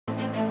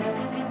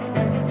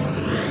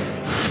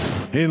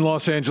In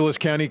Los Angeles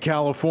County,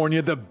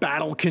 California, the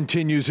battle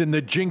continues in the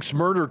Jinx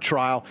murder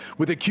trial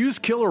with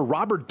accused killer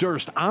Robert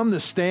Durst on the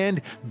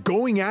stand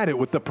going at it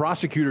with the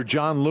prosecutor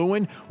John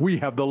Lewin. We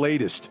have the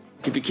latest.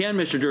 If you can,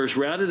 Mr. Durst,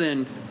 rather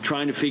than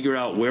trying to figure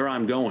out where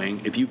I'm going,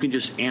 if you can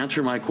just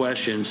answer my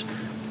questions,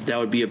 that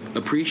would be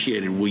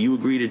appreciated. Will you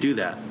agree to do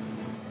that?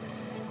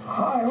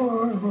 I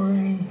will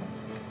agree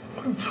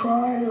to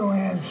try to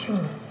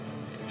answer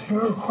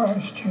your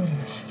questions,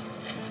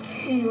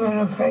 even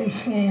if they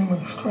seem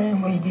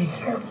extremely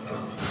deceptive.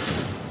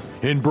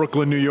 In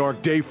Brooklyn, New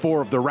York, day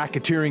 4 of the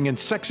racketeering and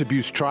sex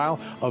abuse trial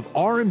of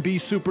R&B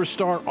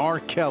superstar R.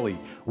 Kelly.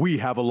 We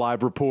have a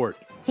live report.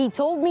 He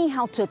told me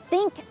how to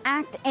think,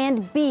 act,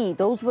 and be.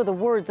 Those were the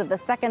words of the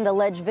second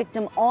alleged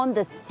victim on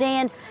the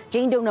stand.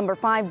 Jane Doe number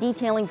 5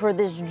 detailing for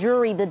this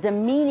jury the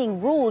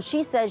demeaning rules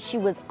she says she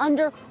was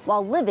under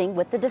while living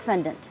with the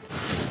defendant.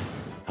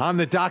 On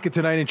the docket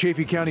tonight in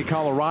Chaffee County,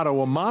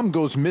 Colorado, a mom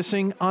goes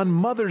missing on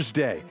Mother's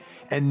Day.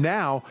 And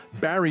now,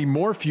 Barry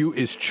Morphew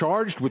is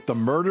charged with the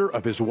murder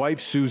of his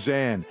wife,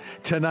 Suzanne.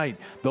 Tonight,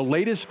 the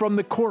latest from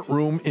the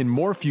courtroom in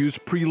Morphew's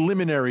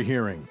preliminary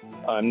hearing.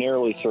 I'm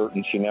nearly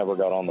certain she never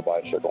got on the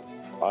bicycle.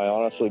 I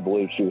honestly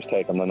believe she was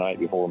taken the night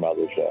before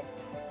Mother's Day.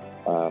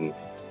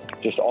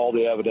 Just all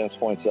the evidence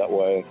points that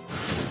way.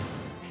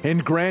 In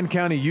Grand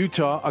County,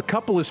 Utah, a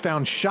couple is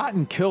found shot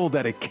and killed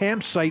at a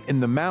campsite in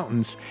the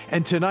mountains.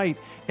 And tonight,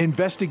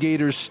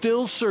 investigators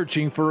still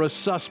searching for a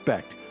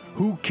suspect.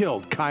 Who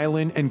killed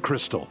Kylan and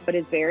Crystal? What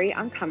is very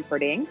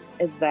uncomforting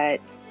is that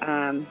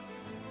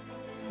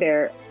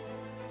there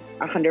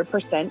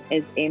 100%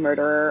 is a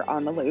murderer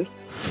on the loose.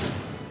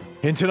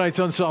 In tonight's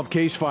Unsolved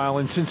Case File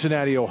in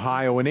Cincinnati,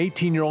 Ohio, an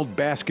 18-year-old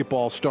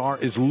basketball star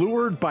is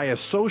lured by a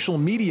social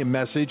media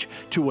message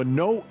to a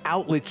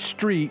no-outlet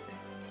street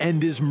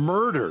and is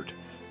murdered.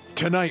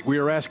 Tonight, we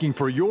are asking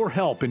for your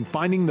help in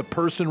finding the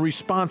person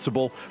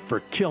responsible for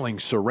killing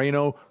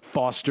Sereno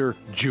Foster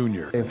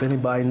Jr. If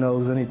anybody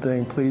knows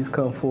anything, please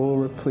come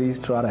forward. Please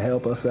try to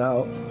help us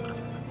out.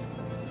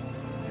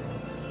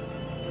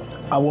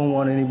 I wouldn't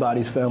want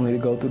anybody's family to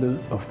go through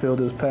this or feel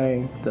this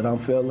pain that I'm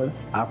feeling.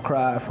 I've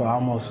cried for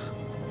almost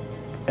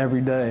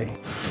every day.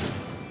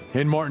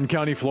 In Martin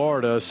County,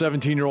 Florida, a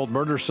 17-year-old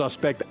murder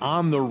suspect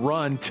on the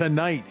run.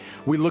 Tonight,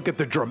 we look at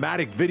the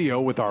dramatic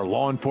video with our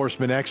law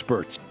enforcement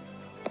experts.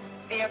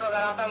 Vehicle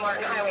got off on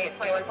Martin Highway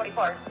at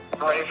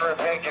 2144. Ready for a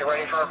pit, get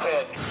ready for a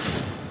pit.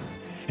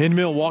 In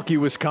Milwaukee,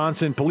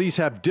 Wisconsin, police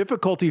have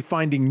difficulty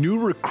finding new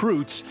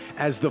recruits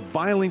as the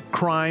violent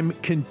crime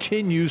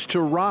continues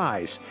to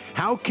rise.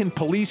 How can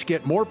police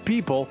get more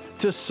people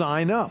to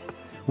sign up?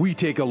 We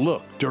take a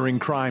look during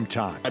crime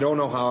time. I don't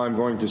know how I'm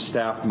going to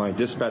staff my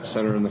dispatch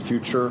center in the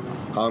future,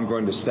 how I'm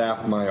going to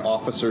staff my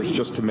officers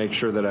just to make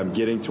sure that I'm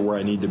getting to where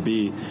I need to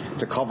be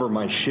to cover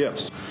my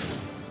shifts.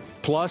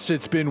 Plus,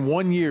 it's been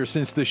 1 year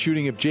since the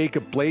shooting of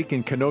Jacob Blake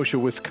in Kenosha,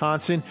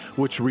 Wisconsin,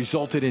 which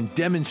resulted in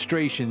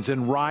demonstrations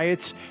and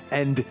riots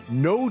and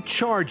no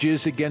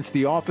charges against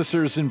the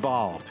officers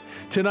involved.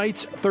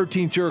 Tonight's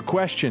 13th juror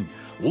question,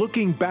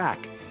 looking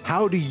back,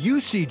 how do you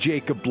see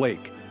Jacob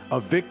Blake? A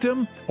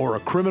victim or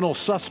a criminal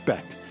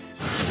suspect?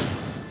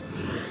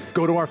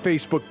 Go to our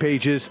Facebook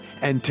pages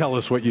and tell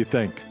us what you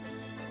think.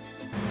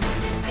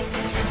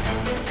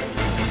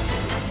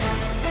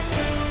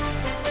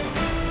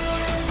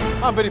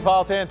 I'm Vinny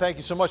Politan. Thank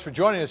you so much for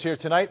joining us here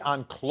tonight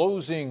on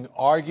Closing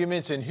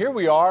Arguments. And here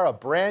we are, a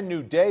brand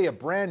new day, a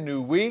brand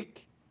new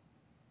week.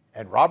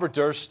 And Robert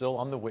Durst still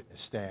on the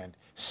witness stand,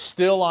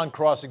 still on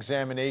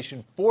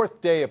cross-examination, 4th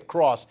day of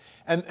cross.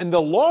 And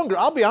the longer,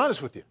 I'll be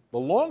honest with you, the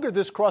longer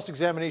this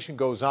cross-examination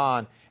goes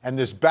on and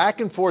this back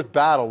and forth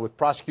battle with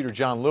prosecutor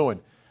John Lewin,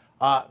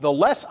 the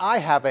less I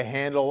have a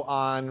handle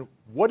on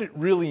what it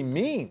really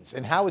means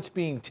and how it's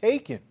being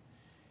taken.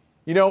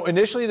 You know,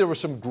 initially there were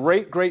some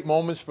great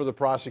moments for the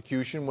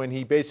prosecution when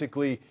he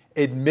basically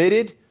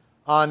admitted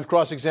on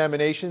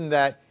cross-examination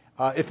that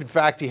if in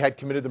fact he had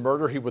committed the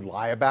murder, he would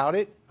lie about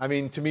it. I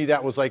mean, to me,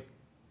 that was like,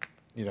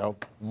 you know,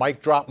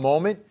 mic drop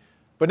moment.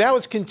 But now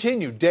it's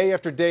continued day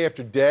after day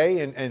after day,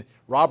 and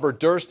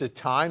Robert Durst at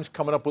times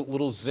coming up with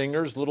little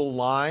zingers, little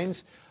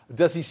lines.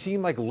 Does he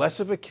seem like less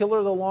of a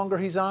killer the longer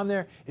he's on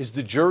there? Is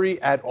the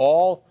jury at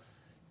all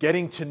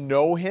getting to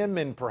know him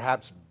and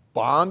perhaps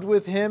bond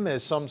with him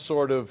as some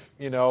sort of,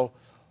 you know,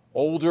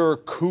 older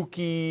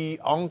kooky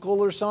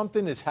uncle or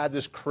something has had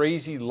this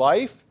crazy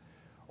life?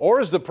 Or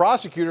is the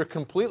prosecutor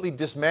completely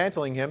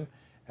dismantling him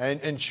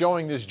and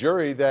showing this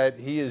jury that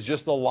he is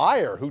just a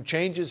liar who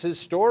changes his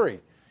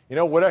story? You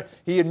know, whatever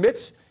he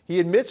admits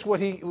what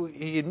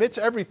he admits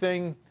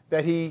everything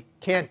that he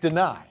can't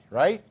deny,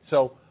 right?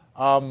 So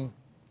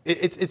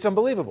it's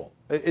unbelievable.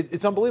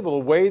 It's unbelievable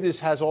the way this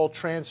has all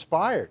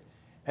transpired.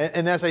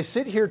 And as I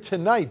sit here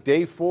tonight,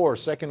 day 4,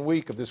 2nd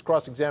week of this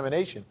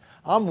cross-examination,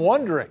 I'm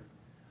wondering,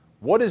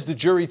 what is the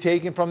jury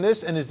taking from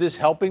this? And is this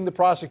helping the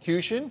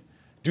prosecution?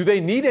 Do they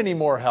need any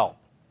more help?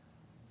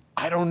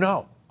 I don't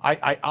know.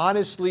 I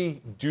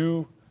honestly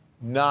do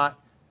not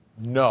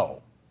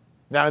know.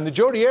 Now, in the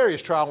Jodi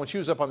Arias trial, when she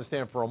was up on the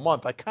stand for a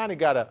month, I kind of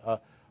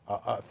got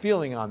a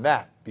feeling on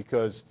that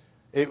because,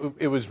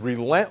 It was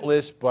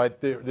relentless, but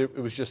it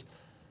was just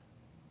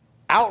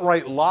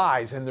outright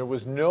lies, and there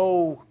was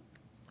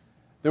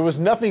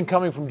nothing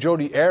coming from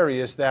Jodi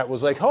Arias that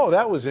was like, oh,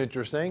 that was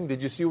interesting.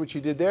 Did you see what she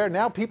did there?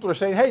 Now people are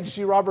saying, hey, did you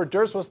see Robert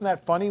Durst? Wasn't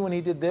that funny when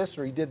he did this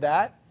or he did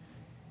that?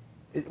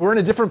 We're in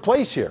a different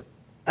place here.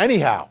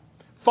 Anyhow,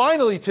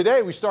 finally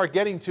today we start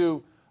getting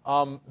to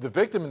the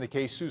victim in the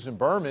case, Susan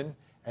Berman,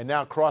 and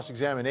now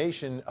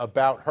cross-examination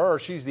about her.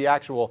 She's the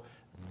actual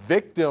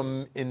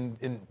victim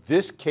in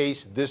this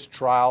case, this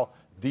trial,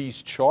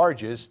 these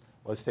charges.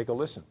 Let's take a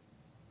listen.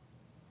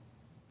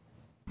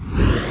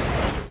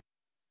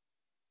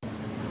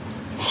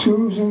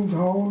 Susan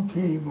told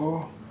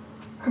people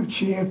that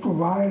she had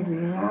provided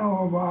an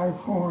alibi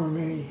for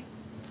me,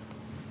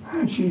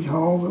 and she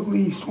told at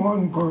least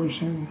one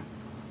person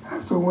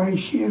that the way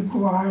she had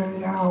provided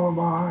the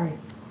alibi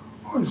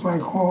was by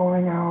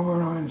calling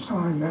Albert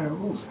Einstein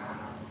Medical Center.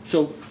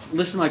 So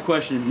listen to my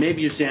question.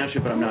 Maybe you just answered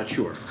it, but I'm not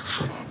sure.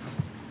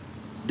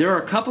 There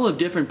are a couple of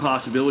different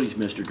possibilities,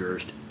 Mr.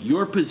 Durst.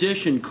 Your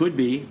position could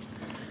be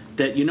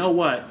that, you know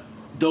what,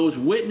 those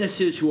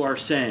witnesses who are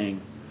saying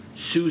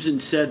Susan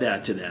said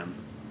that to them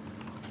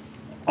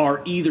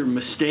are either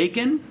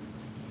mistaken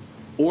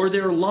or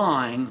they're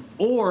lying,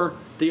 or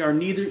they are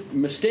neither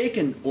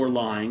mistaken or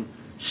lying.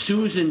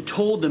 Susan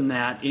told them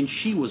that and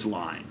she was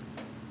lying.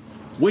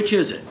 Which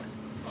is it?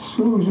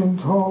 Susan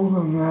told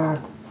them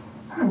that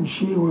and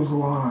she was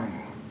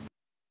lying.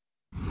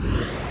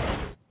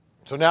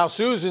 So now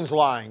Susan's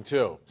lying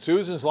too.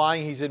 Susan's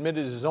lying. He's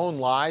admitted his own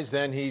lies.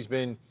 Then he's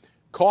been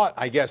caught,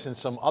 I guess, in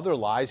some other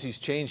lies. He's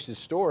changed his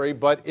story.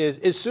 But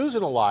is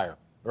Susan a liar,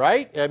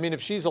 right? I mean,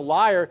 if she's a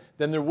liar,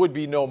 then there would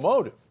be no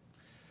motive.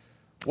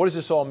 What does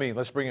this all mean?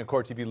 Let's bring in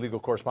Court TV legal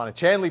correspondent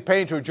Chanley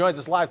Painter, who joins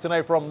us live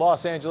tonight from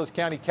Los Angeles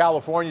County,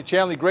 California.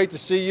 Chanley, great to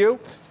see you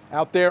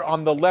out there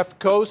on the left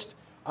coast.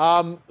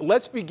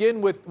 Let's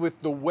begin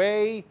with the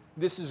way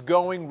this is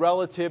going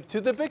relative to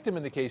the victim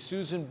in the case,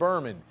 Susan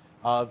Berman.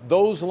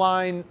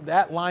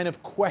 That line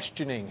of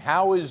questioning,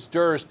 how is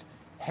Durst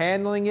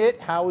handling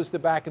it? How is the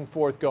back and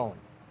forth going?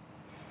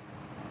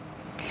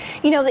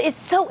 You know, it's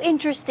so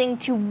interesting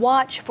to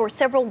watch for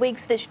several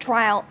weeks this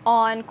trial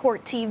on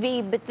Court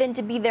TV, but then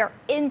to be there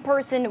in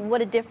person,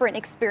 what a different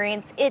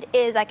experience it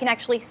is. I can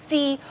actually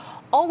see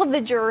all of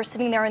the jurors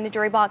sitting there in the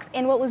jury box.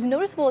 And what was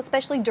noticeable,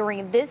 especially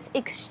during this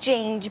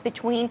exchange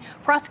between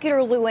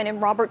Prosecutor Lewin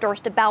and Robert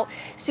Durst about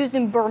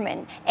Susan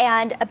Berman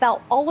and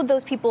about all of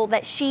those people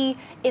that she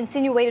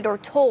insinuated or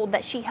told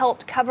that she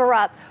helped cover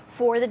up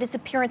for the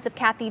disappearance of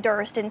Kathy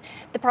Durst, and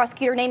the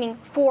prosecutor naming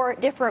 4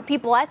 different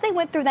people. As they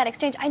went through that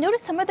exchange, I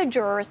noticed some of the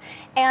jurors,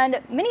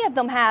 and many of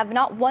them have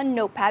not one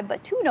notepad,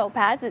 but 2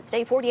 notepads. It's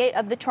day 48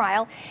 of the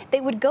trial.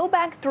 They would go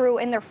back through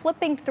and they're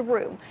flipping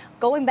through,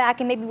 going back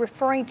and maybe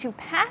referring to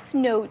past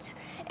notes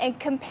and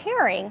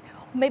comparing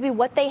maybe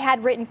what they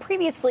had written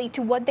previously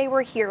to what they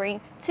were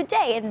hearing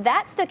today. And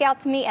that stuck out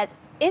to me as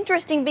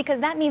interesting because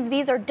that means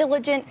these are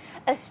diligent,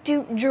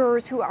 astute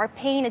jurors who are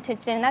paying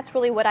attention, and that's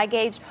really what I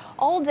gauged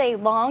all day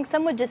long.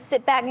 Some would just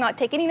sit back and not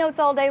take any notes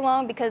all day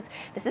long because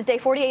this is day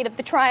 48 of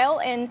the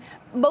trial, and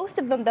most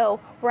of them,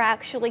 though, were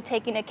actually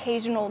taking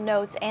occasional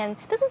notes. And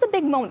this is a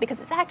big moment because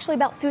it's actually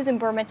about Susan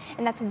Berman,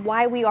 and that's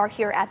why we are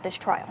here at this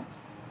trial.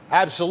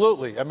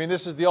 Absolutely. I mean,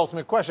 this is the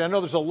ultimate question. I know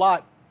there's a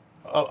lot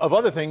of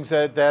other things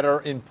that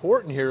are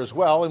important here as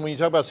well, and when you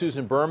talk about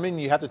Susan Berman,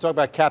 you have to talk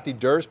about Kathy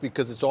Durst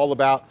because it's all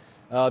about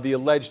the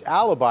alleged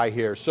alibi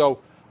here.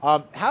 So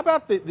how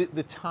about the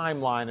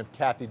timeline of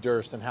Kathy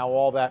Durst and how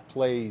all that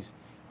plays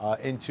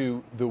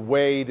into the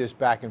way this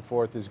back and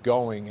forth is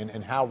going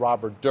and how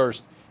Robert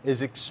Durst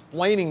is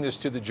explaining this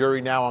to the jury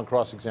now on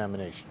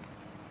cross-examination?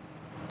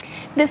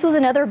 This was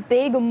another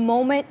big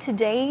moment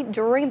today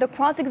during the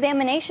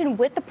cross-examination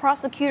with the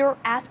prosecutor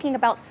asking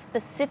about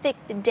specific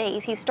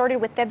days. He started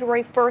with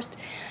February 1st,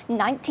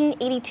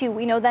 1982.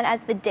 We know that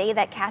as the day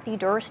that Kathy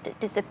Durst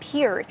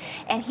disappeared.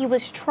 And he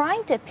was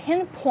trying to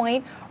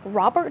pinpoint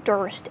Robert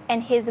Durst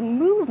and his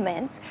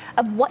movements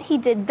of what he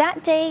did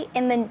that day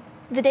and then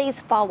the days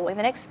following,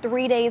 the next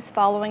 3 days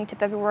following to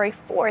February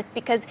 4th,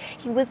 because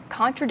he was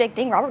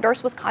Robert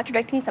Durst was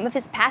contradicting some of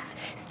his past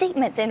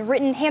statements and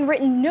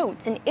handwritten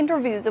notes and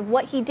interviews of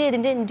what he did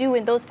and didn't do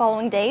in those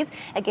following days.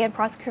 Again,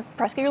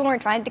 Prosecutor Lewin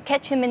trying to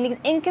catch him in these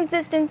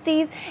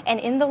inconsistencies and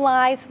in the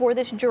lies for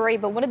this jury.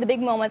 But one of the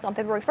big moments on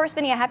February 1st,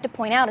 Vinny, I have to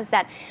point out is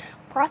that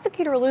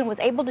Prosecutor Lewin was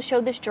able to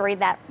show this jury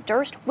that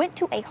Durst went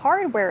to a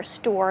hardware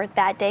store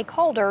that day,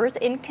 Calder's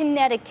in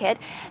Connecticut,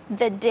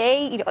 the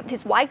day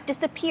his wife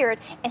disappeared,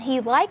 and he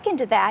likened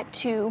that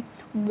to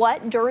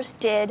what Durst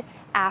did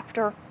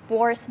after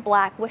Morris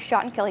Black was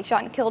shot and killed. He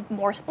shot and killed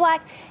Morris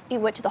Black. He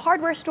went to the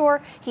hardware store.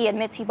 He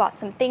admits he bought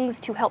some things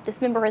to help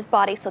dismember his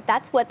body. So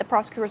that's what the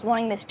prosecutor is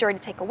wanting this jury to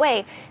take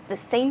away. It's the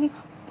same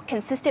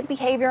consistent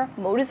behavior,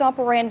 modus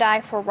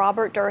operandi for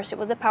Robert Durst. It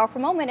was a powerful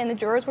moment, and the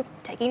jurors were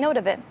taking note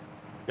of it.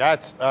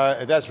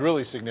 That's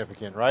really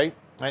significant, right?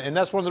 And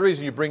that's one of the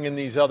reasons you bring in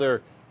these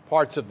other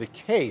parts of the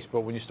case.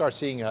 But when you start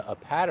seeing a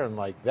pattern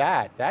like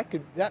that,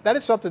 that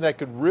is something that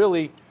could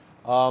really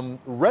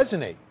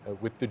resonate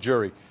with the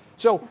jury.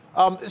 So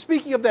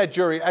speaking of that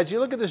jury, as you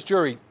look at this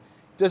jury,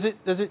 does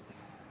it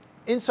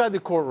inside the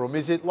courtroom,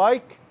 is it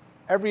like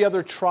every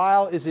other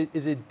trial? Is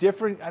it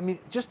different? I mean,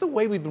 just the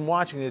way we've been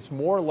watching it, it's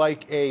more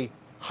like a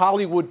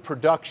Hollywood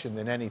production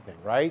than anything,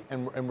 right?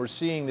 And we're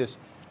seeing this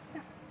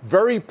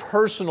very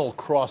personal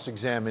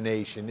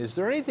cross-examination. Is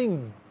there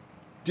anything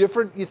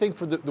different, you think,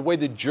 for the way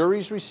the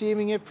jury's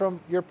receiving it from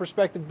your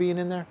perspective being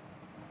in there?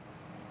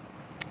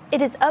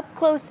 It is up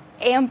close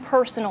and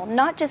personal,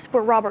 not just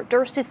where Robert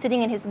Durst is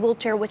sitting in his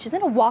wheelchair, which is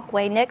in a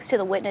walkway next to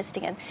the witness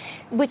stand,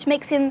 which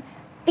makes him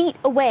feet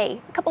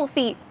away, a couple of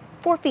feet,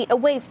 4 feet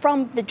away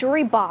from the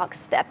jury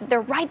box. They're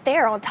right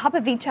there on top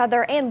of each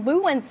other, and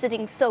Lewin's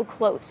sitting so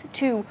close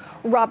to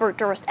Robert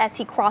Durst as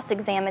he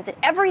cross-examines it.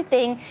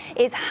 Everything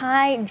is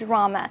high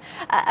drama.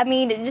 I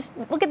mean, just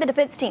look at the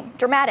defense team,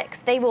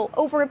 dramatics. They will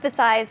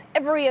overemphasize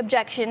every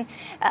objection.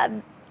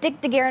 Dick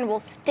DeGuerin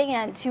will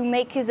stand to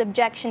make his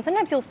objection.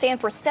 Sometimes he'll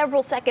stand for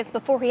several seconds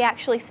before he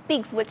actually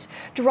speaks, which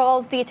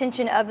draws the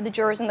attention of the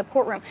jurors in the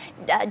courtroom.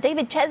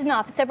 David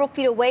Chesnoff, several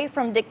feet away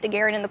from Dick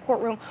DeGuerin in the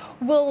courtroom,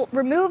 will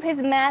remove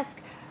his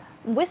mask,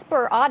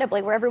 whisper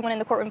audibly where everyone in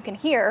the courtroom can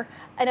hear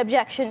an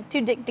objection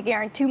to Dick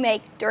DeGuerin to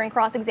make during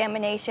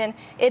cross-examination.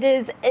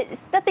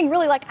 It's nothing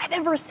really like I've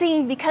ever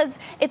seen, because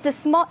it's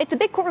a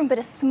big courtroom, but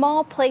a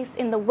small place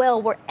in the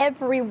well where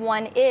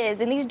everyone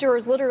is. And these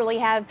jurors literally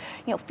have,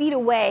 feet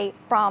away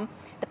from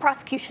the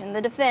prosecution,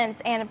 the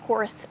defense, and of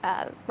course,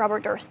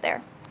 Robert Durst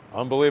there.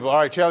 Unbelievable. All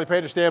right, Charlie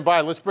Pater, stand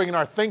by. Let's bring in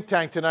our think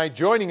tank tonight.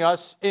 Joining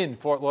us in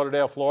Fort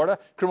Lauderdale, Florida,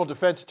 criminal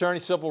defense attorney,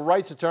 civil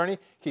rights attorney,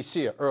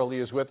 Kesia Early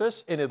is with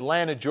us. In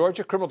Atlanta,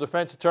 Georgia, criminal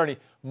defense attorney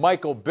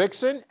Michael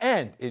Bixon.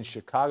 And in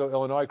Chicago,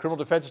 Illinois, criminal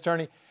defense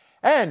attorney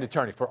and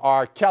attorney for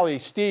R. Kelly,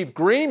 Steve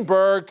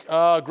Greenberg.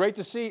 Great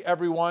to see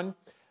everyone.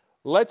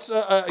 Let's,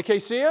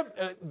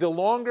 Kesia, the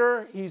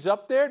longer he's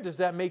up there, does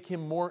that make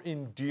him more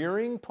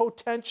endearing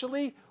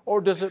potentially, or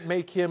does it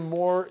make him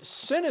more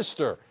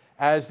sinister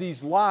as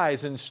these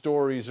lies and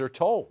stories are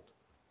told?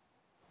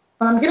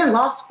 Well, I'm getting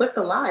lost with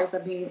the lies.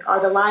 I mean,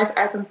 are the lies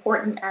as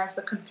important as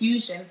the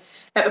confusion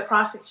that the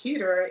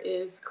prosecutor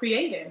is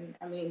creating?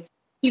 I mean,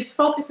 he's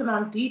focusing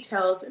on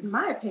details, in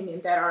my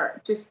opinion, that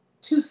are just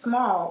too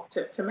small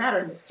to matter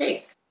in this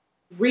case.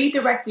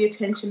 Redirect the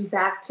attention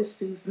back to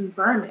Susan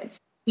Vernon.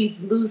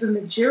 He's losing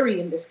the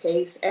jury in this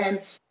case.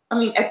 And I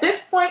mean, at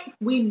this point,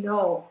 we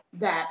know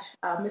that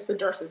Mr.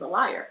 Durst is a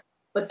liar,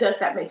 but does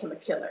that make him a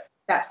killer?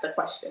 That's the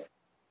question.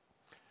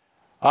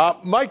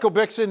 Michael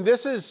Bixon,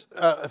 this is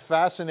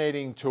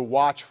fascinating to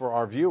watch for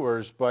our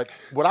viewers, but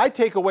what I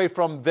take away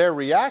from their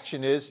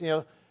reaction is,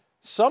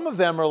 some of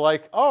them are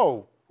like,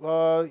 oh,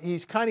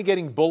 he's kind of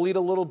getting bullied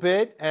a little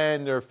bit,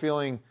 and they're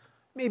feeling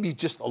maybe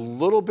just a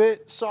little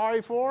bit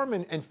sorry for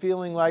him and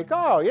feeling like,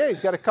 oh, yeah, he's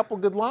got a couple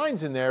good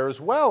lines in there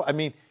as well. I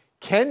mean,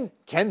 can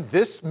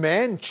this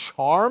man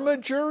charm a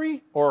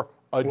jury or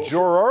a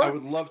juror? I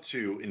would love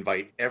to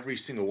invite every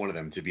single one of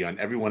them to be on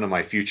every one of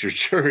my future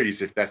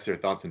juries if that's their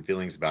thoughts and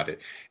feelings about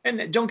it.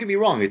 And don't get me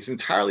wrong, it's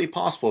entirely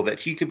possible that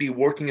he could be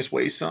working his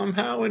way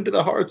somehow into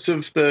the hearts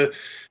of the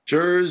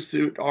jurors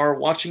that are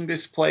watching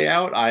this play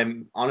out.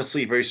 I'm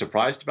honestly very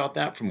surprised about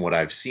that from what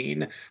I've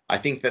seen. I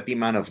think that the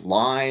amount of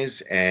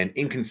lies and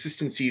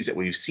inconsistencies that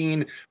we've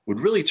seen would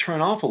really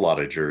turn off a lot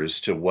of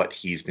jurors to what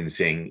he's been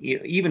saying,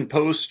 even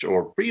post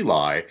or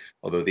pre-lie,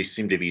 although they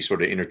seem to be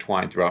sort of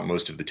intertwined throughout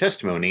most of the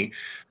testimony.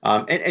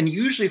 And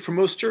usually for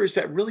most jurors,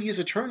 that really is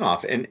a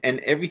turnoff. And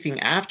everything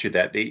after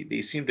that,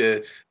 they seem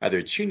to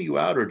either tune you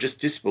out or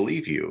just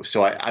disbelieve you.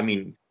 So, I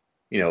mean,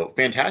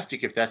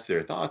 fantastic if that's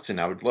their thoughts,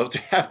 and I would love to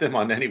have them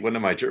on any one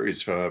of my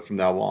juries from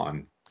now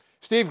on.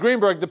 Steve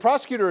Greenberg, the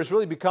prosecutor has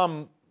really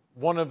become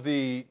one of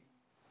the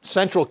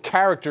central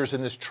characters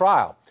in this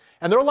trial.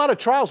 And there are a lot of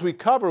trials we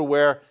cover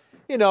where,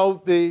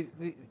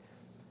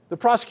 the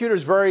prosecutor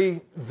is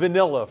very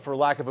vanilla, for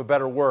lack of a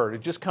better word.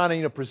 It just kind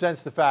of,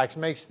 presents the facts,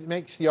 makes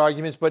the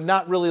arguments, but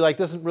not really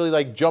doesn't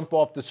really jump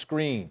off the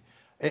screen.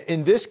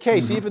 In this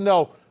case, even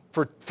though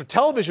for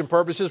television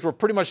purposes, we're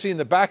pretty much seeing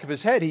the back of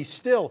his head, he's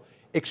still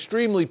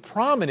extremely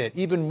prominent,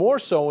 even more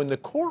so in the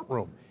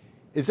courtroom.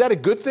 Is that a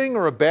good thing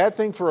or a bad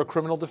thing for a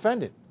criminal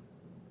defendant?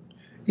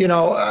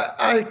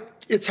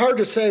 It's hard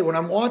to say. When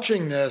I'm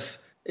watching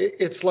this,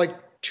 it's like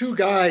two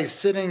guys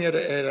sitting at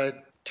a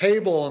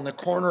table in the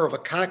corner of a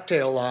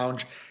cocktail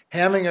lounge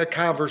having a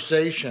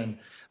conversation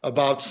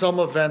about some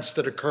events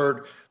that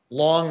occurred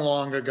long,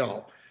 long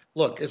ago.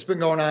 Look, it's been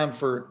going on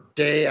for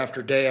day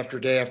after day after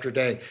day after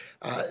day.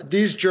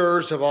 These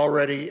jurors have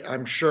already,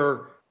 I'm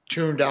sure,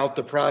 tuned out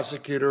the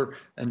prosecutor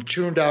and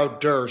tuned out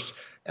Durst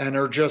and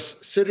are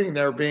just sitting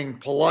there being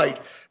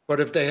polite. But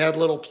if they had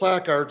little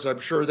placards, I'm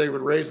sure they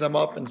would raise them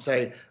up and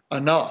say,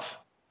 enough.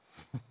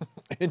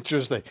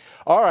 Interesting.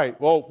 All right.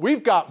 Well,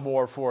 we've got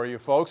more for you,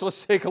 folks.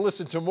 Let's take a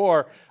listen to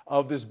more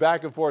of this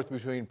back and forth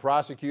between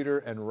prosecutor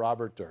and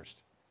Robert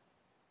Durst.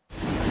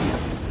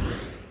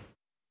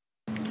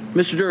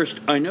 Mr.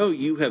 Durst, I know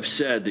you have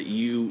said that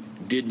you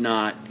did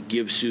not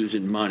give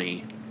Susan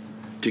money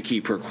to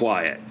keep her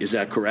quiet. Is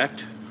that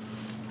correct?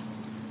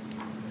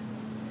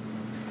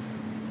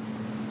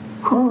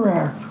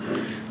 Correct.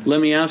 Let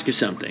me ask you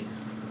something.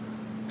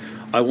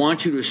 I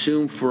want you to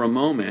assume for a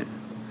moment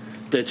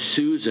that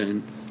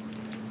Susan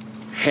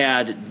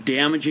had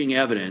damaging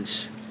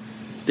evidence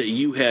that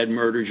you had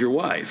murdered your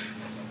wife.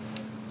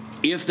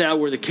 If that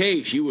were the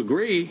case, you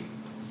agree,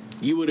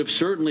 you would have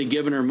certainly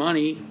given her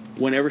money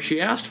whenever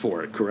she asked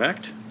for it,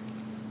 correct?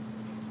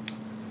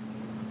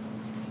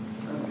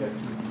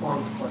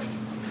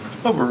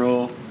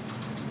 Overruled.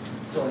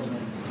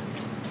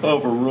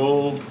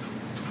 Overruled.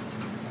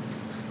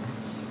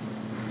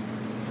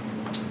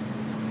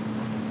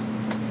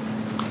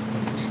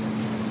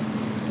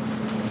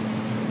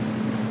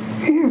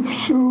 If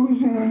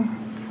Susan,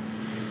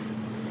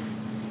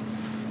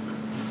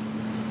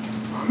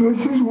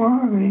 this is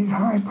one of these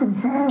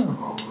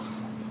hypotheticals.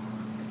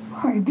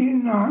 I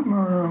did not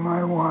murder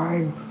my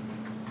wife.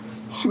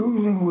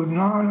 Susan would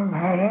not have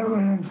had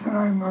evidence that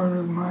I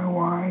murdered my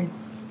wife.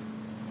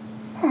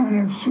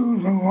 And if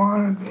Susan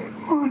wanted that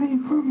money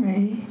from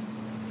me,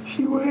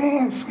 she would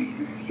ask me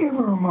to give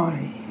her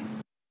money.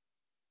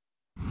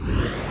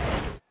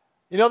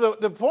 You know,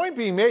 the point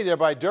being made there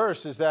by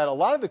Durst is that a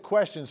lot of the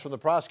questions from the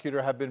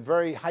prosecutor have been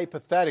very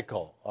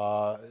hypothetical.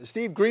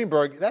 Steve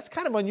Greenberg, that's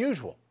kind of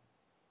unusual.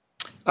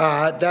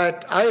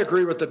 That I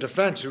agree with the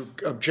defense, who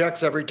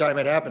objects every time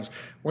it happens.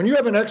 When you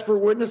have an expert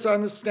witness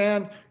on the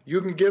stand, you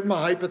can give them a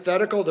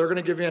hypothetical. They're going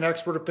to give you an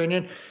expert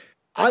opinion.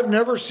 I've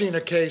never seen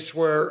a case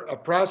where a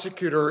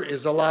prosecutor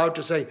is allowed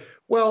to say,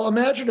 well,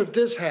 imagine if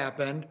this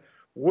happened,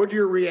 would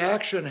your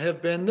reaction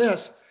have been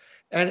this?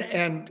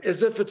 And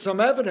as if it's some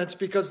evidence,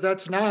 because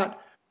that's not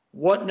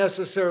what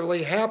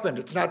necessarily happened.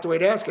 It's not the way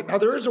to ask it. Now,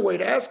 there is a way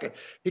to ask it.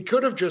 He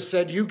could have just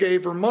said you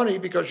gave her money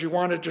because you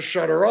wanted to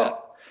shut her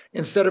up,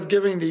 instead of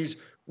giving these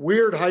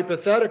weird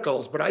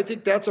hypotheticals. But I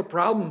think that's a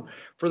problem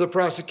for the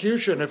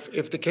prosecution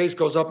if the case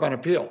goes up on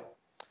appeal.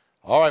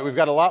 All right, we've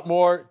got a lot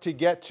more to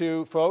get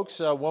to, folks.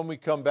 When we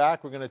come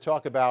back, we're going to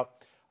talk about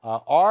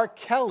R.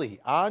 Kelly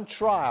on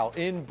trial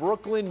in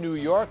Brooklyn, New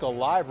York. A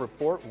live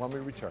report when we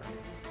return.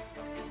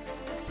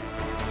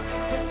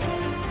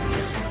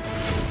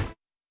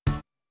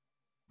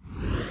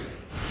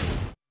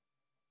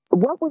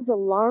 What was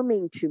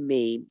alarming to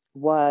me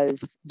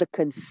was the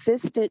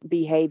consistent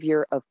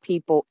behavior of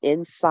people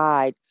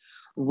inside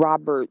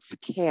Robert's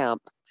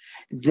camp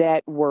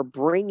that were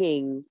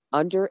bringing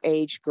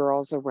underage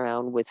girls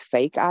around with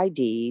fake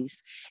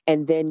IDs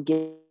and then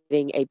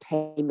getting a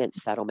payment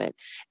settlement.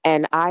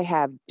 And I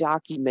have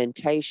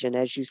documentation,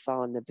 as you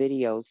saw in the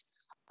videos,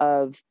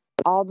 of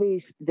all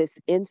this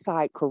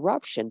inside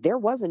corruption. There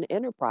was an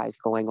enterprise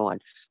going on,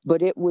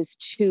 but it was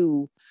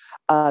to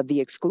the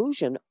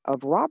exclusion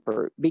of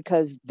Robert,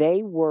 because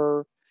they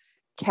were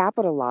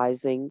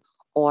capitalizing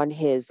on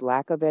his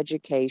lack of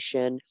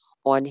education,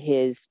 on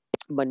his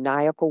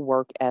maniacal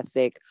work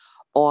ethic,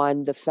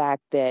 on the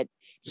fact that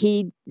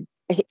he,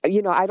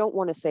 you know, I don't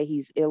want to say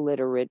he's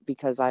illiterate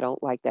because I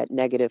don't like that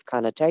negative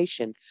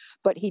connotation,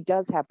 but he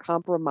does have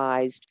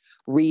compromised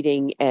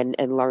reading and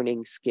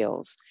learning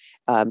skills.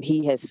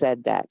 He has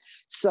said that.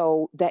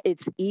 So that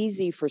it's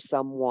easy for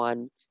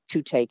someone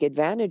to take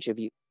advantage of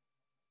you.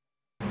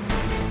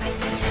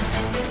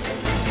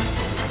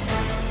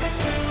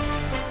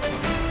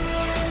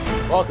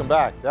 Welcome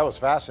back. That was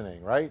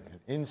fascinating, right? An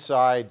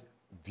inside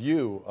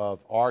view of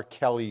R.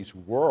 Kelly's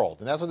world.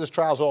 And that's what this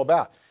trial is all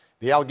about.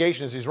 The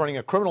allegation is he's running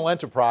a criminal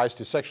enterprise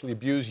to sexually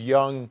abuse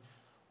young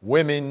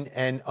women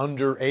and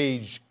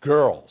underage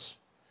girls.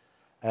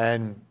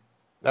 And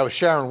that was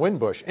Sharon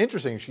Winbush.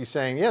 Interesting. She's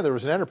saying, yeah, there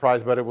was an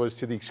enterprise, but it was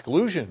to the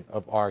exclusion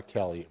of R.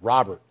 Kelly,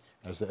 Robert,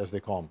 as they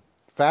call him.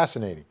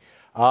 Fascinating.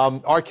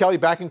 R. Kelly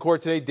back in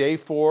court today, day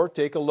 4.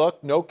 Take a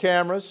look. No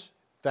cameras.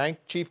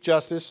 Thank Chief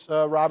Justice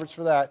Roberts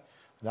for that.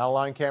 Not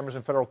allowing cameras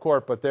in federal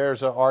court, but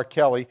there's R.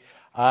 Kelly.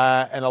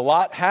 And a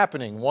lot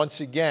happening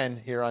once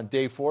again here on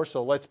day 4.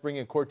 So let's bring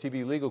in Court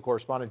TV legal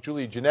correspondent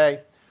Julia Janae,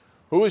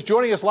 who is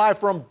joining us live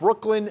from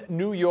Brooklyn,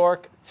 New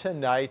York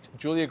tonight.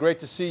 Julia, great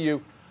to see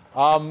you.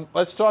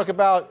 Let's talk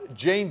about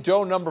Jane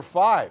Doe number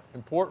 5,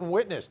 important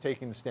witness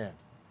taking the stand.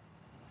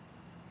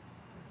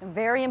 A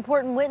very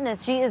important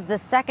witness. She is the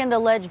second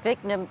alleged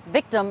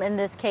victim in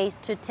this case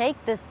to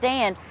take the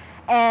stand,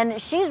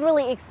 and she's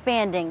really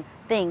expanding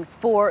things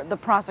for the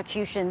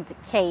prosecution's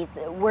case.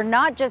 We're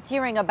not just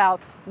hearing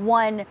about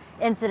one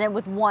incident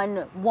with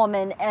one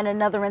woman and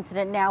another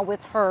incident now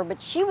with her,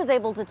 but she was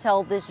able to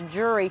tell this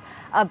jury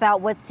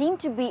about what seemed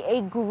to be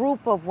a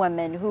group of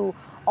women who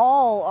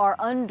all are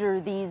under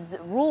these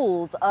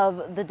rules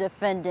of the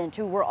defendant,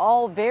 who were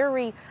all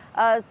very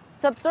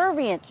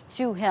subservient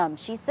to him.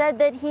 She said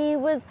that he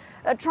was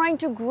trying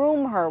to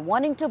groom her,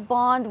 wanting to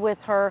bond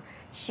with her.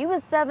 She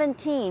was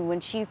 17 when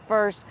she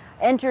first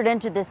entered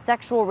into this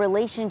sexual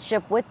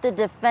relationship with the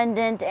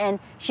defendant, and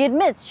she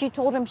admits she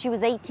told him she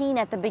was 18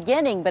 at the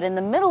beginning, but in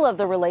the middle of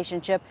the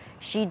relationship,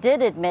 she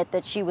did admit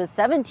that she was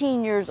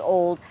 17 years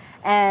old,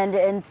 and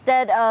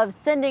instead of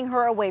sending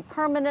her away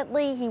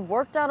permanently, he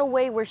worked out a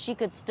way where she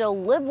could still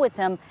live with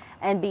him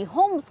and be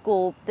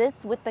homeschooled,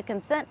 this with the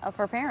consent of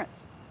her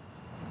parents.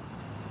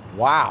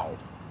 Wow.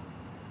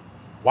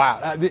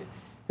 Wow.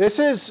 This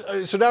is,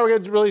 so now we're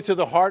getting really to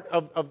the heart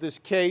of this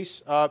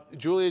case.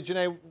 Julia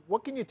Janae,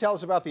 what can you tell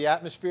us about the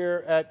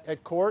atmosphere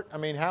at court? I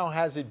mean, how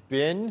has it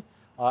been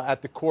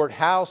at the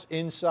courthouse,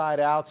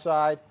 inside,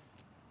 outside?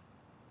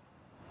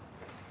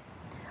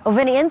 Well,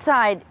 Vinny,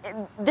 inside,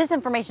 this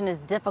information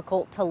is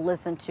difficult to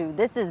listen to.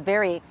 This is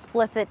very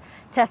explicit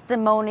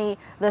testimony.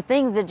 The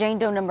things that Jane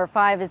Doe number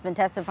 5 has been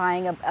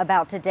testifying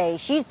about today,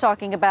 she's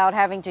talking about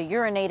having to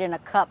urinate in a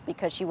cup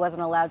because she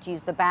wasn't allowed to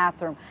use the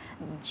bathroom.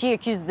 She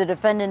accused the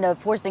defendant of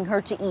forcing her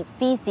to eat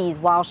feces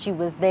while she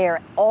was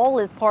there. All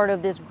is part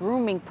of this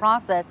grooming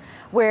process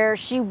where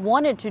she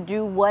wanted to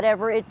do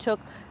whatever it took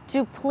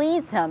to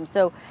please him.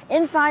 So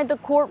inside the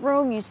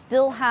courtroom, you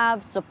still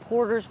have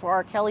supporters for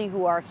R. Kelly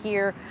who are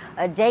here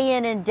day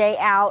in and day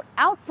out.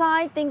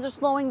 Outside, things are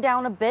slowing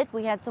down a bit.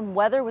 We had some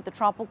weather with the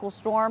tropical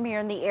storm here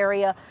in the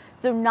area,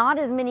 so not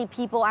as many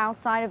people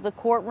outside of the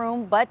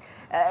courtroom, but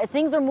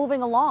things are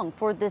moving along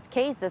for this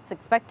case. It's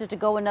expected to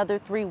go another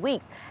 3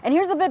 weeks. And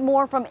here's a bit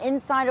more from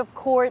inside of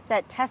court,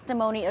 that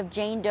testimony of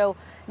Jane Doe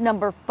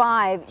number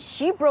 5.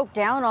 She broke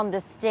down on the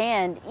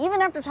stand,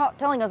 even after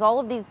telling us all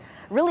of these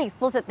really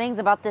explicit things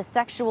about the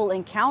sexual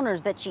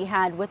encounters that she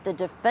had with the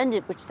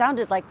defendant, which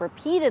sounded like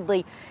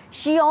repeatedly.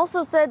 She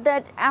also said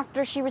that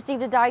after she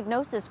received a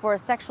diagnosis for a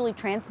sexually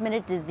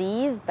transmitted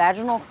disease,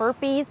 vaginal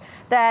herpes,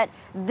 that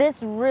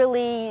this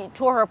really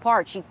tore her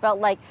apart. She felt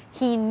like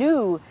he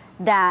knew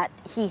that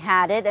he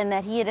had it and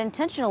that he had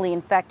intentionally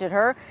infected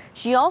her.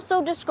 She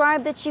also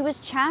described that she was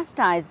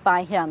chastised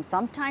by him,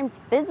 sometimes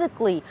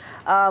physically,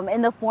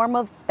 in the form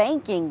of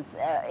spankings.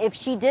 If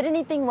she did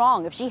anything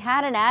wrong, if she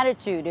had an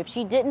attitude, if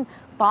she didn't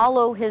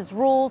follow his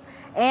rules.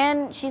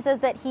 And she says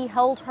that he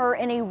held her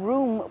in a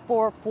room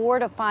for 4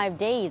 to 5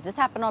 days. This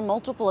happened on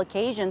multiple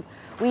occasions.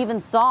 We even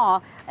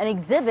saw an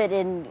exhibit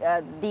in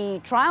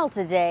the trial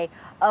today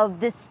of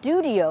this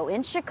studio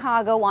in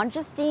Chicago on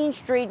Justine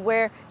Street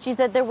where she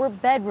said there were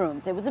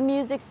bedrooms. It was a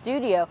music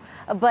studio,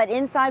 but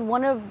inside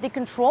one of the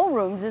control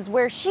rooms is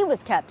where she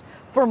was kept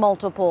for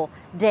multiple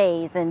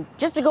days. And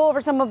just to go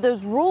over some of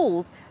those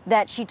rules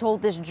that she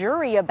told this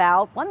jury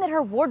about, one, that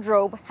her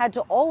wardrobe had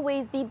to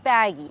always be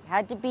baggy,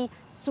 had to be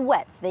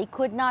sweats. They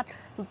could not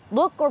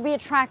look or be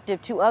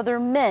attractive to other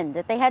men,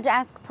 that they had to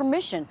ask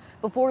permission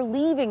before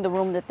leaving the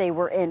room that they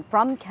were in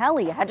from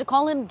Kelly, had to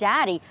call him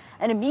daddy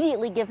and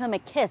immediately give him a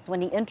kiss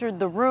when he entered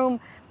the room,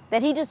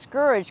 that he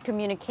discouraged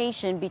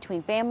communication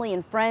between family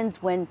and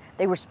friends when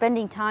they were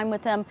spending time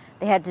with him.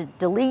 They had to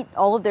delete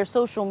all of their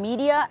social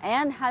media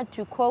and had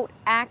to, quote,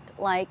 act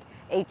like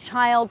a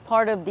child,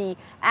 part of the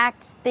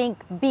act, think,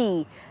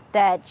 be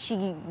that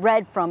she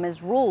read from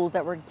as rules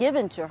that were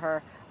given to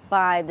her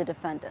by the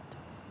defendant.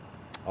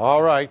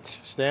 All right,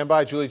 stand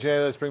by, Julie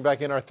Janae. Let's bring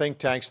back in our think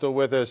tank. Still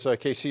with us,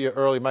 Casey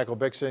Early, Michael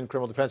Bixon,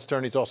 criminal defense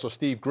attorneys, also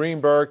Steve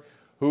Greenberg,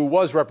 who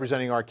was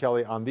representing R.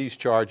 Kelly on these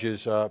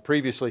charges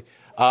previously.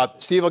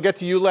 Steve, I'll get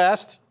to you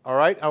last. All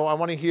right, I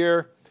want to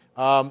hear,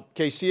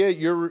 Casey,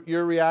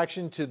 your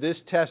reaction to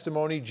this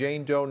testimony,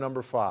 Jane Doe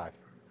number 5.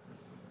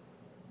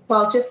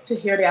 Well, just to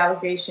hear the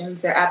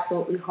allegations, they're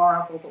absolutely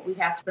horrible, but we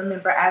have to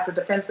remember as a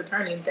defense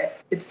attorney that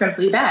it's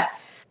simply that.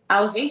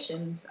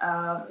 Allegations,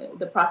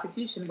 the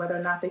prosecution, whether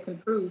or not they can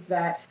prove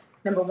that,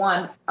 number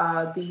one,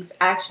 these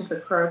actions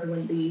occurred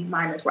when the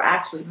minors were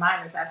actually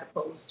minors as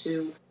opposed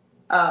to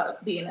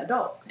being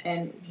adults,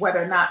 and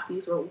whether or not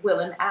these were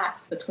willing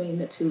acts between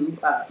the two,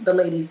 the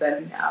ladies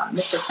and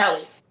Mr.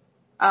 Kelly.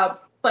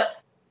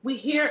 But we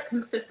hear a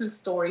consistent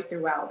story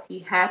throughout. He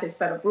had his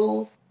set of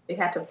rules. They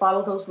had to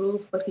follow those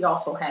rules, but he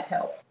also had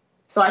help.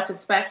 So I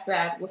suspect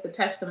that with the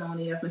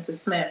testimony of Mr.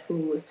 Smith, who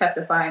was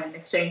testifying in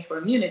exchange for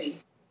immunity,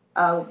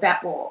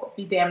 that will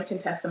be damaging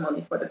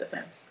testimony for the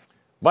defense.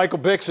 Michael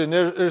Bixon,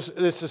 this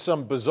is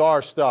some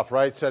bizarre stuff,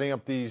 right? Setting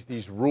up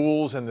these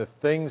rules and the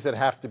things that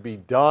have to be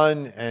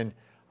done. And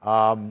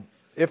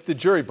if the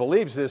jury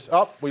believes this,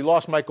 we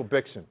lost Michael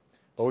Bixon.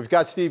 But we've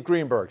got Steve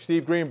Greenberg.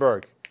 Steve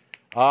Greenberg,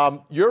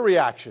 your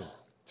reaction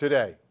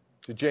today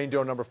to Jane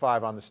Doe number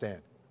 5 on the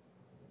stand.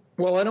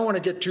 Well, I don't want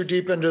to get too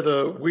deep into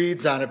the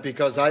weeds on it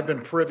because I've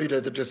been privy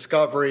to the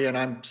discovery and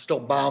I'm still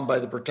bound by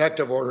the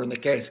protective order in the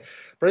case.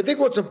 But I think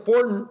what's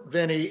important,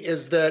 Vinny,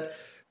 is that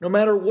no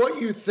matter what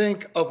you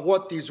think of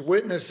what these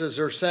witnesses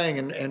are saying,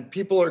 and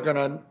people are going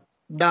to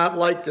not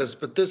like this,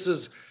 but this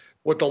is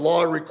what the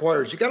law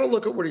requires. You got to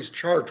look at what he's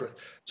charged with.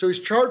 So he's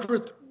charged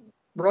with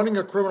running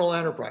a criminal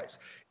enterprise.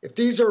 If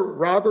these are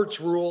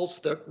Robert's rules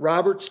that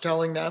Robert's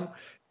telling them,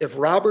 if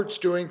Robert's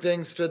doing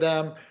things to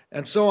them,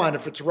 and so on,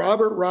 if it's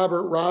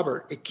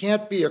Robert, it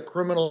can't be a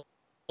criminal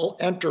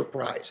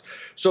enterprise.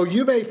 So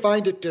you may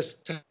find it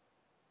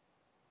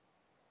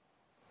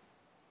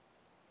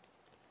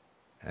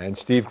And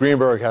Steve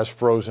Greenberg has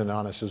frozen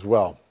on us as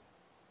well.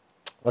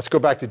 Let's go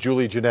back to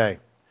Julie Janae.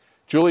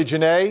 Julie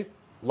Janae,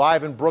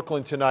 live in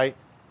Brooklyn tonight.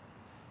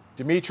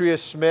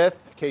 Demetrius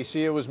Smith,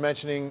 Casey was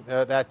mentioning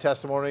that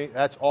testimony.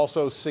 That's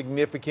also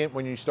significant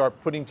when you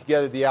start putting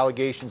together the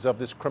allegations of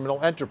this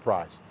criminal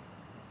enterprise.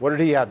 What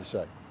did he have to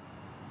say?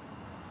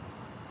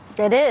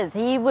 It is.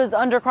 He was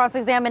under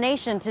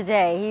cross-examination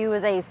today. He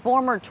was a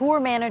former tour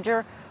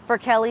manager for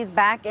Kelly's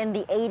back in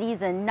the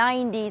 80s and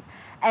 90s.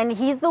 And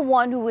he's the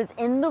one who was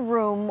in the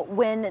room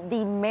when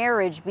the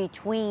marriage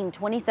between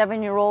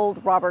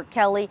 27-year-old Robert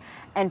Kelly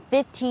and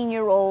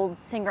 15-year-old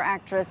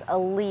singer-actress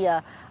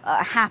Aaliyah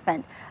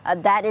happened.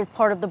 That is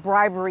part of the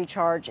bribery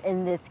charge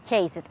in this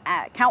case. It's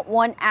count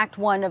 1, act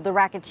 1 of the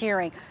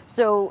racketeering.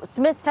 So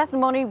Smith's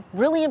testimony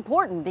really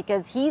important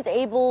because he's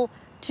able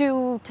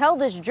to tell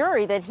this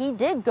jury that he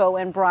did go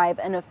and bribe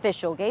an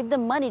official, gave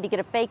them money to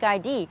get a fake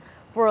ID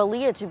for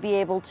Aaliyah to be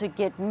able to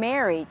get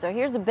married. So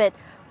here's a bit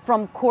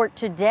from court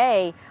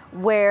today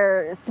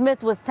where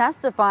Smith was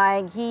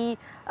testifying. He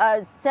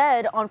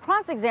said on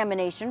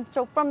cross-examination,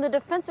 so from the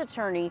defense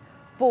attorney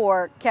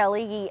for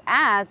Kelly, he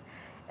asked,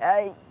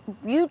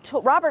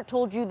 Robert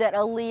told you that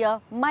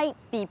Aaliyah might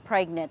be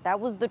pregnant. That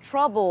was the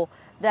trouble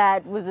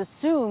that was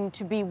assumed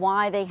to be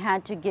why they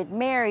had to get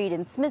married.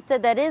 And Smith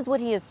said that is what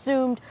he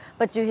assumed,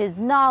 but to his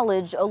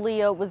knowledge,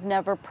 Aaliyah was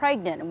never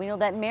pregnant. And we know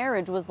that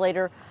marriage was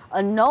later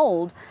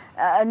annulled.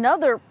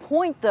 Another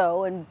point,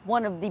 though, and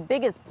one of the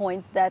biggest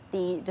points that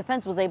the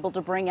defense was able to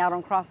bring out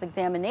on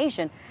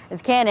cross-examination,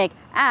 is Koenig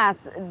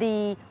asked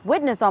the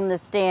witness on the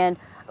stand,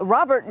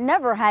 Robert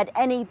never had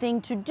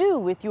anything to do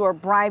with your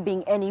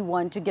bribing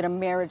anyone to get a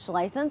marriage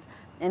license.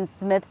 And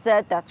Smith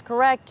said, that's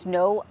correct.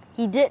 No,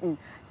 he didn't.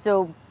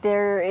 So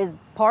there is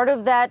part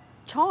of that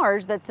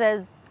charge that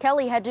says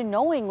Kelly had to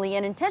knowingly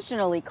and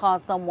intentionally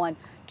cause someone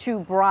to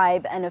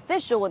bribe an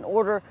official in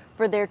order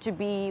for it to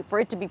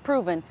be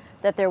proven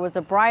that there was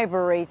a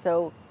bribery.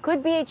 So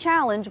could be a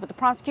challenge, but the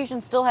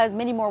prosecution still has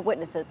many more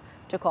witnesses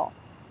to call.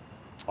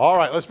 All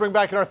right, let's bring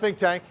back in our think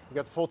tank. We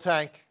got the full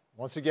tank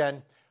once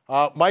again.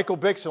 Michael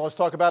Bixon, let's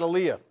talk about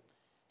Aaliyah.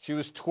 She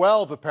was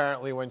 12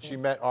 apparently when she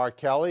met R.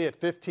 Kelly. At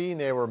 15,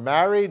 they were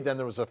married. Then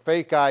there was a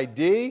fake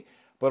ID.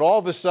 But all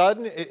of a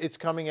sudden, it's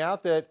coming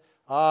out that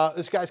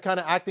this guy's kind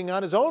of acting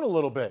on his own a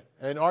little bit.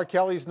 And R.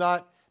 Kelly's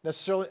not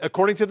necessarily,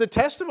 according to the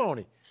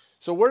testimony.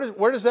 So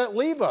where does that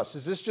leave us?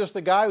 Is this just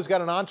a guy who's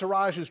got an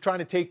entourage who's trying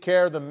to take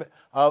care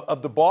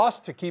of the boss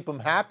to keep him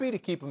happy, to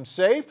keep him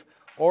safe?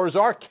 Or is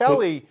R.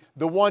 Kelly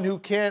the one who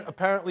can't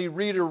apparently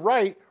read or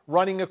write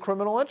running a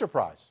criminal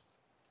enterprise?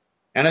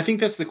 And I think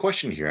that's the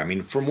question here. I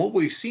mean, from what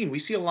we've seen, we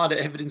see a lot of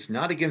evidence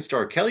not against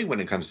R. Kelly when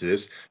it comes to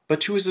this,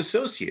 but to his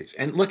associates.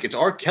 And look, it's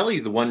R. Kelly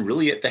the one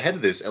really at the head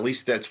of this. At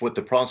least that's what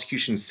the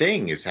prosecution's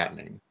saying is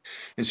happening.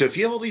 And so if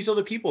you have all these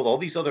other people, all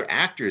these other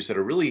actors that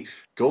are really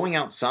going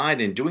outside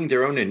and doing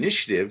their own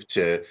initiative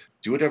to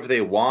do whatever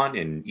they want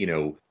and,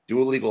 do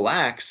illegal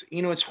acts,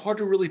 it's hard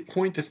to really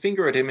point the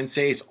finger at him and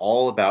say it's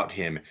all about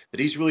him, that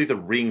he's really the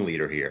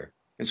ringleader here.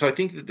 And so I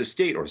think that the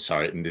state, or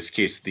sorry, in this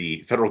case,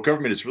 the federal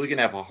government is really going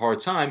to have a hard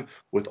time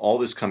with all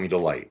this coming to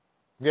light.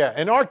 Yeah,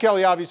 and R.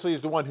 Kelly obviously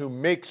is the one who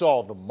makes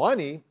all the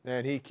money,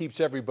 and he keeps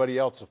everybody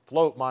else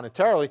afloat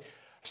monetarily.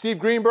 Steve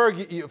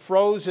Greenberg, you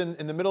froze in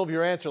the middle of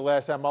your answer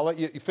last time. I'll let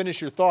you finish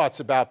your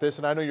thoughts about this,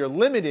 and I know you're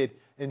limited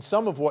in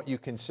some of what you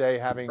can say,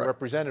 having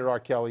represented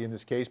R. Kelly in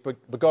this case, but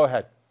go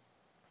ahead.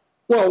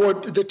 Well,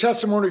 the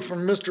testimony from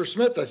Mr.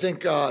 Smith, I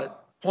think,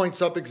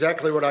 points up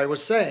exactly what I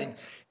was saying.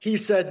 He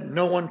said,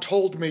 no one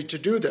told me to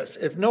do this.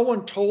 If no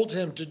one told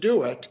him to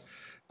do it,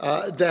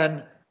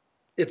 then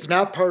it's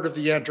not part of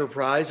the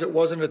enterprise. It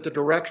wasn't at the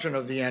direction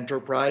of the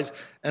enterprise,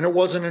 and it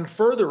wasn't in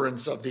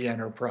furtherance of the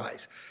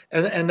enterprise.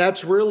 And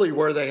that's really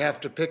where they have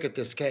to pick at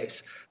this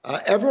case.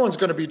 Everyone's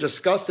going to be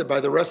disgusted by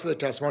the rest of the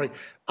testimony.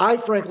 I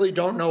frankly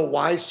don't know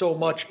why so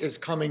much is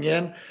coming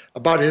in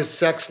about his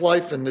sex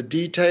life and the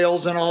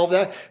details and all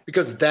that,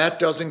 because that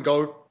doesn't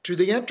go to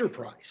the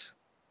enterprise.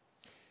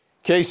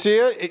 Casey,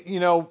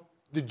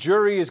 the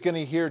jury is going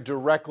to hear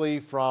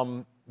directly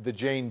from the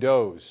Jane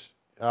Does.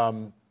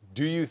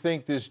 Do you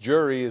think this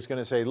jury is going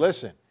to say,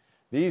 listen,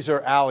 these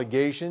are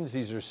allegations,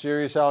 these are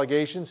serious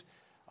allegations.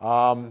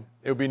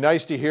 It would be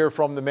nice to hear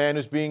from the man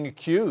who's being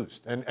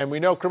accused. And we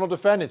know criminal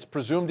defendants,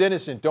 presumed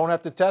innocent, don't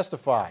have to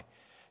testify.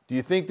 Do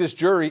you think this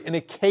jury, in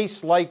a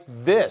case like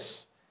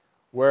this,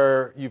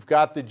 where you've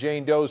got the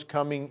Jane Does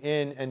coming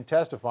in and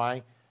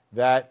testifying,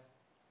 that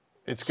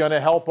it's going to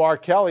help R.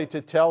 Kelly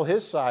to tell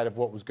his side of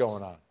what was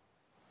going on?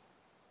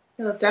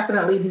 It'll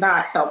definitely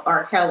not help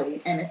R.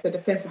 Kelly. And if the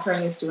defense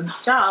attorney is doing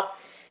his job,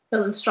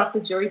 he'll instruct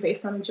the jury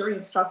based on the jury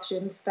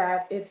instructions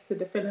that it's the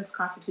defendant's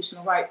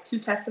constitutional right to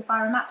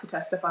testify or not to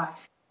testify.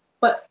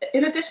 But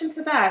in addition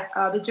to that,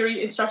 the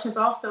jury instructions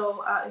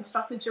also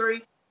instruct the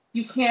jury,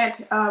 you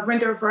can't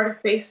render a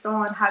verdict based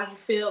on how you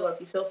feel or if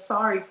you feel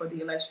sorry for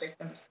the alleged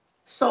victims,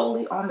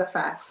 solely on the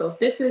facts. So if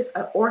this is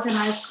an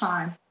organized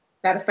crime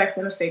that affects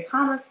interstate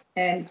commerce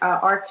and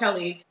R.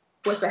 Kelly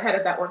was the head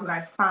of that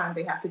organized crime,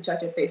 they have to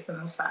judge it based on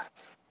those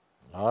facts.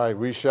 All right,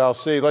 we shall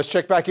see. Let's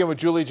check back in with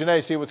Julia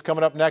Janae, see what's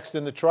coming up next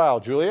in the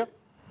trial. Julia?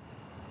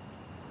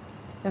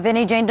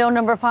 Vinny, Jane Doe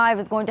number 5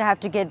 is going to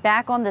have to get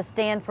back on the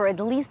stand for at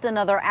least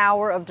another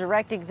hour of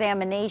direct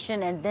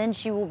examination, and then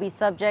she will be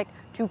subject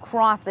to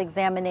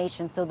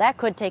cross-examination. So that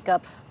could take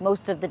up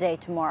most of the day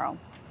tomorrow.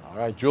 All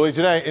right, Julia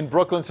Janae in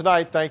Brooklyn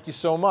tonight. Thank you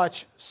so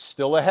much.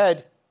 Still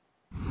ahead.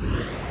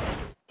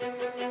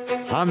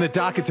 On the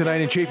docket tonight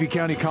in Chaffee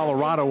County,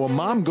 Colorado, a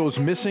mom goes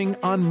missing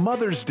on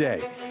Mother's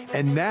Day.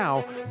 And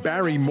now,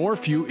 Barry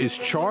Morphew is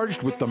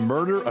charged with the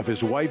murder of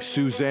his wife,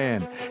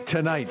 Suzanne.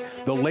 Tonight,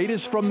 the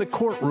latest from the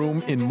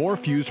courtroom in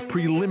Morphew's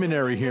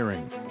preliminary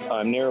hearing.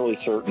 I'm nearly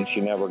certain she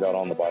never got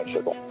on the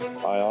bicycle.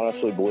 I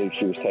honestly believe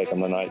she was taken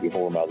the night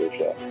before Mother's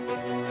Day.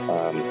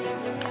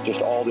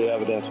 Just all the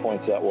evidence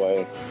points that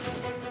way.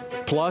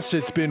 Plus,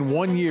 it's been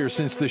 1 year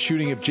since the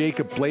shooting of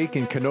Jacob Blake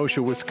in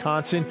Kenosha,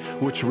 Wisconsin,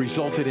 which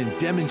resulted in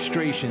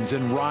demonstrations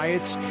and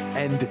riots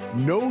and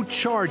no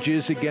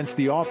charges against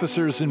the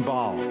officers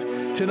involved.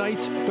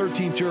 Tonight's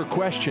 13th juror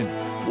question,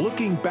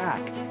 looking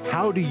back,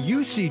 how do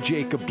you see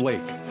Jacob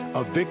Blake?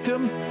 A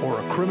victim or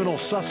a criminal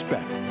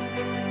suspect?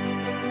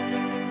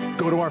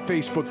 Go to our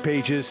Facebook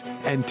pages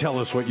and tell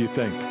us what you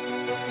think.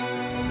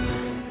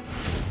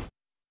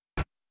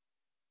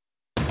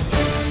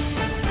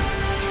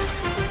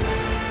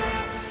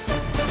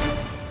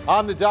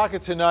 On the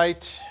docket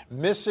tonight,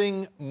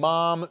 missing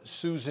mom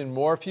Susan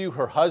Morphew.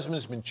 Her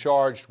husband's been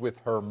charged with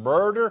her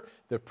murder.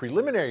 The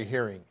preliminary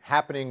hearing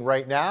happening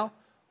right now.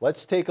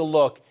 Let's take a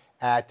look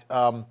at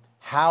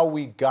how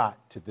we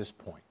got to this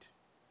point.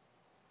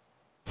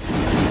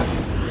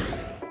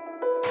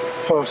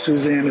 Oh,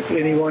 Suzanne, if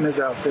anyone is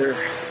out there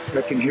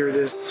that can hear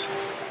this,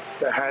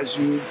 that has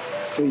you,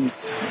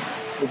 please,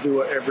 we'll do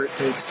whatever it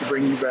takes to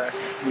bring you back.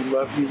 We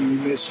love you, we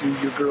miss you,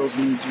 your girls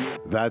need you.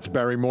 That's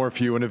Barry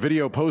Morphew in a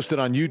video posted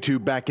on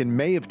YouTube back in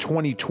May of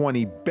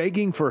 2020,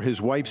 begging for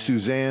his wife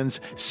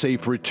Suzanne's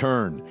safe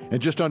return. And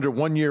just under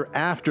 1 year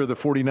after the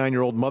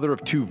 49-year-old mother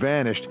of two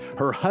vanished,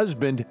 her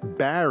husband,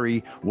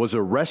 Barry, was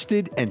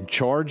arrested and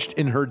charged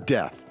in her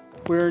death.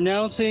 We're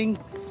announcing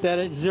that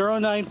at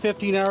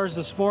 09:15 hours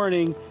this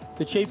morning,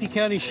 the Chaffee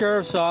County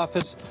Sheriff's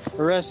Office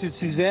arrested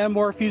Suzanne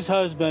Morphew's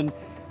husband,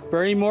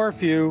 Barry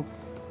Morphew.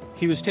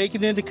 He was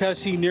taken into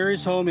custody near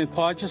his home in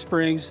Poncha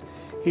Springs.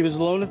 He was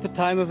alone at the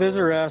time of his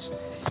arrest,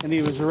 and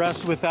he was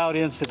arrested without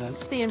incident.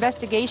 The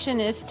investigation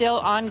is still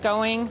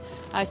ongoing.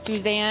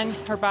 Suzanne,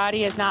 her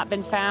body has not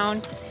been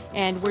found,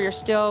 and we're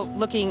still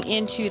looking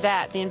into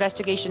that. The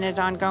investigation is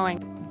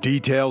ongoing.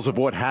 Details of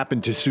what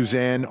happened to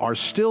Suzanne are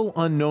still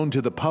unknown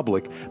to the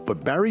public,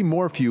 but Barry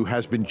Morphew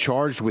has been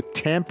charged with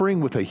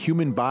tampering with a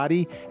human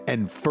body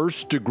and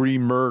first-degree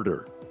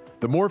murder.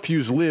 The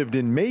Morphews lived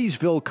in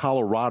Maysville,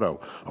 Colorado,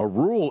 a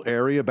rural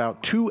area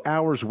about 2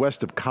 hours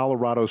west of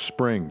Colorado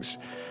Springs.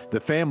 The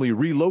family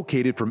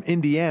relocated from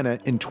Indiana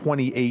in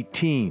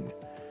 2018.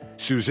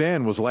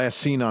 Suzanne was last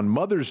seen on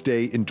Mother's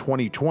Day in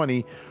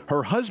 2020.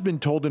 Her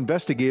husband told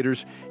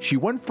investigators she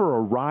went for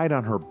a ride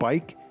on her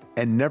bike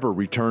and never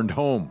returned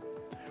home.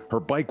 Her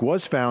bike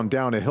was found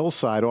down a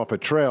hillside off a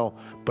trail,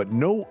 but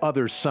no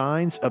other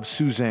signs of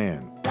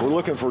Suzanne. We're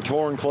looking for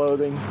torn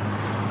clothing,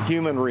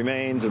 human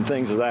remains, and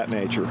things of that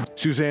nature.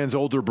 Suzanne's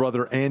older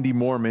brother, Andy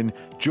Mormon,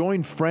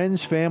 joined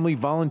friends, family,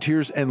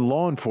 volunteers, and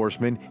law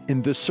enforcement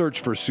in the search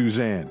for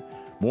Suzanne.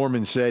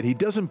 Mormon said he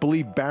doesn't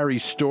believe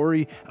Barry's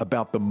story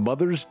about the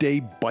Mother's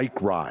Day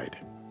bike ride.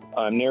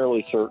 I'm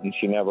nearly certain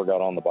she never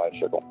got on the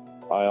bicycle.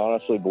 I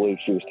honestly believe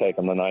she was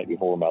taken the night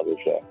before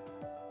Mother's Day.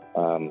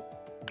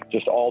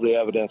 Just all the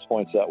evidence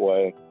points that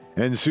way.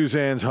 And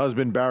Suzanne's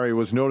husband, Barry,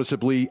 was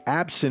noticeably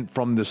absent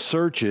from the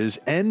searches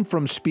and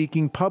from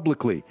speaking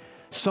publicly,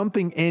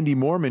 something Andy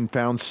Mormon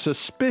found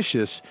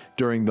suspicious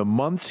during the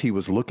months he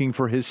was looking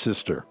for his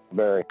sister.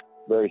 Very,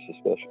 very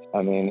suspicious.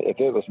 I mean, if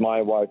it was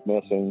my wife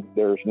missing,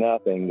 there's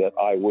nothing that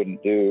I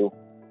wouldn't do.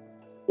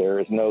 There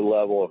is no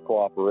level of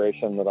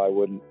cooperation that I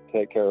wouldn't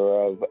take care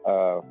of.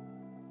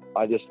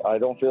 I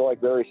don't feel like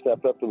Barry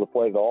stepped up to the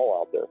plate at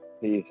all out there.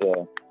 He's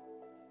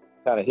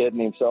kind of hidden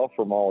himself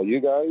from all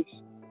you guys.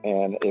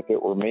 And if it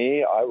were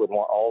me, I would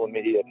want all the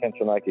media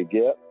attention I could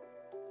get.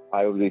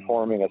 I would be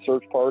forming a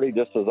search party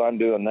just as I'm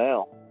doing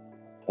now.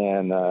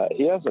 And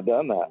he hasn't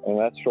done that, and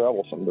that's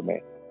troublesome to me.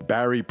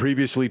 Barry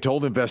previously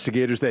told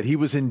investigators that he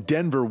was in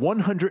Denver,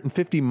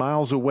 150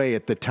 miles away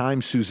at the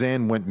time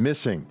Suzanne went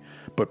missing.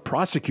 But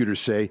prosecutors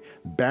say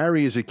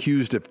Barry is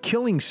accused of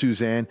killing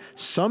Suzanne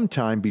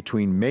sometime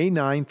between May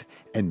 9th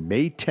and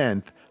May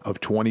 10th of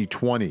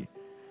 2020.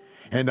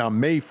 And on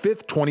May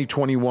 5th,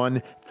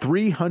 2021,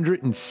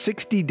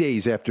 360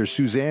 days after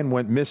Suzanne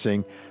went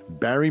missing,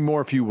 Barry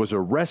Morphew was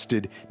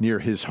arrested near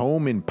his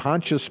home in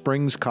Poncha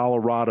Springs,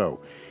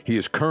 Colorado. He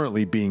is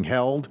currently being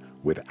held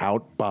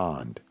without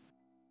bond.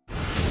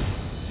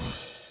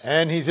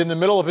 And he's in the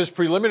middle of his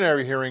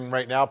preliminary hearing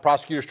right now.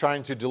 Prosecutors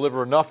trying to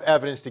deliver enough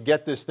evidence to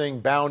get this thing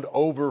bound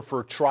over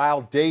for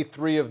trial. Day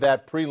 3 of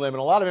that prelim, and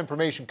a lot of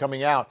information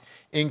coming out,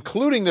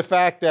 including the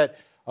fact that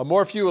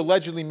Morphew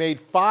allegedly made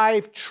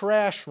 5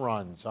 trash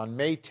runs on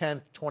May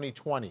 10th,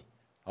 2020,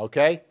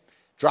 okay?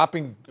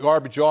 Dropping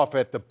garbage off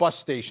at the bus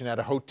station, at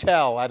a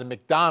hotel, at a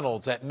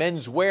McDonald's, at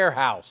Men's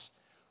Warehouse.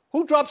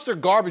 Who drops their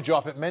garbage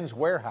off at Men's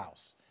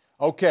Warehouse?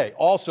 Okay,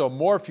 also,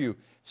 Morphew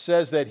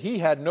says that he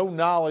had no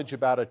knowledge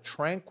about a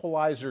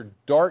tranquilizer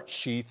dart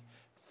sheath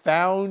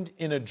found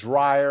in a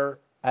dryer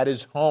at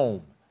his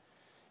home.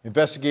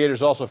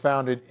 Investigators also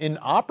found an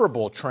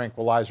inoperable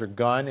tranquilizer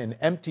gun in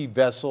empty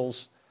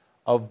vessels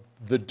of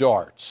the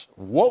darts.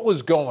 What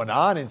was going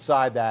on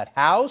inside that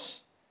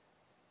house?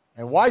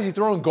 And why is he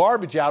throwing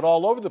garbage out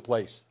all over the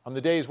place on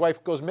the day his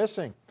wife goes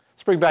missing?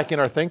 Let's bring back in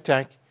our think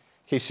tank.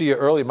 Okay, see you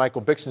early,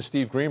 Michael Bixon,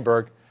 Steve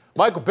Greenberg.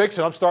 Michael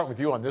Bixon, I'm starting with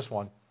you on this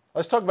one.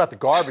 Let's talk about the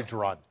garbage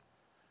run.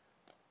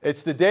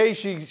 It's the day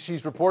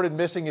she's reported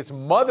missing. It's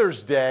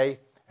Mother's Day,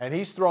 and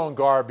he's throwing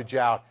garbage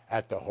out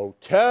at the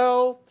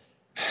hotel,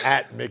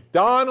 at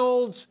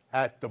McDonald's,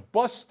 at the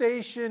bus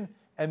station,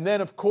 and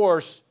then, of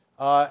course,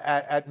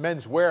 at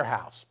Men's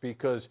Warehouse,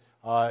 because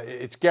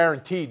it's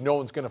guaranteed no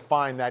one's going to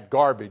find that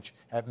garbage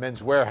at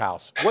Men's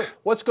Warehouse.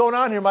 What's going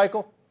on here,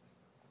 Michael?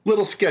 A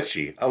little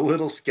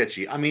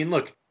sketchy. I mean,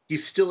 look,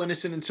 he's still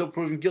innocent until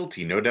proven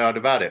guilty, no doubt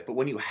about it. But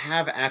when you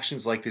have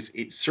actions like this,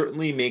 it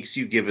certainly makes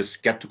you give a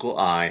skeptical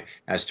eye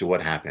as to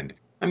what happened.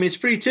 I mean, it's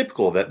pretty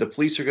typical that the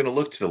police are going to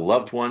look to the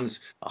loved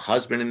ones, a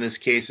husband in this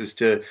case, as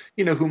to,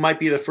 who might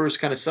be the first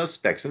kind of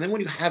suspects. And then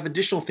when you have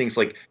additional things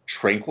like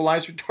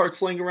tranquilizer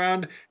darts laying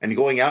around and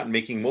going out and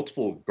making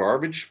multiple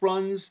garbage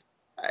runs,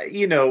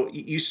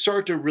 you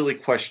start to really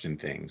question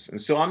things.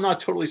 And so I'm not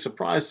totally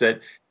surprised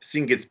that this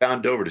thing gets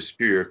bound over to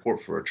Superior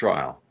Court for a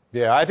trial.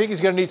 Yeah, I think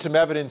he's going to need some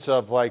evidence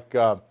of, like,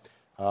 I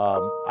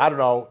don't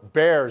know,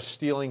 bears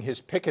stealing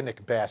his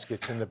picnic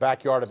baskets in the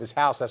backyard of his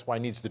house. That's why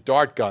he needs the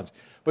dart guns.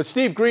 But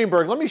Steve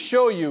Greenberg, let me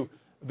show you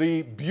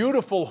the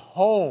beautiful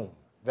home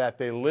that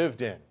they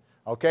lived in.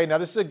 Okay, now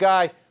this is a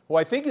guy who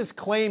I think is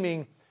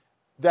claiming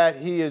that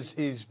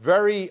he's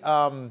very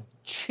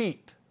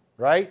cheap,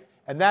 right?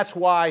 And that's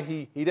why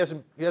he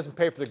doesn't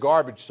pay for the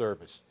garbage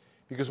service.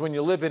 Because when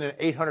you live in an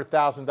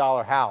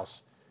 $800,000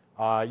 house,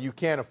 you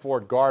can't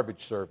afford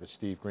garbage service,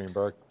 Steve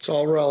Greenberg. It's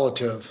all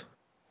relative.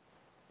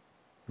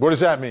 What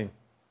does that mean?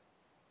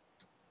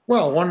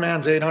 Well, one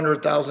man's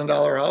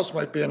 $800,000 house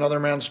might be another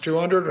man's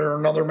 200 or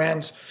another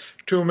man's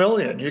 2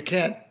 million. You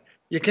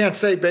can't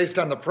say based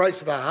on the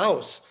price of the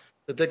house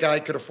that the guy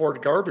could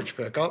afford garbage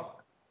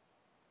pickup.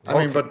 I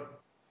mean,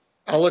 but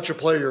I'll let you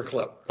play your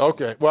clip.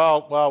 Okay.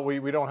 Well,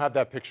 we don't have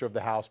that picture of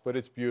the house, but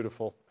it's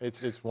beautiful.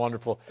 It's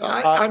wonderful.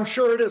 I'm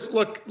sure it is.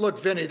 Look,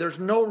 Vinny, there's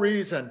no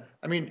reason.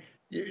 I mean,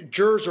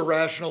 jurors are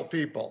rational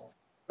people.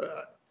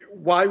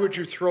 Why would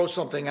you throw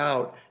something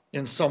out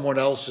in someone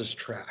else's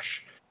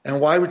trash? And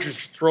why would you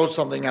throw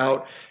something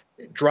out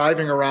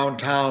driving around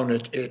town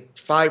at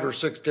 5 or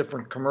 6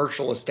 different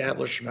commercial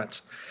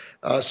establishments?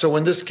 So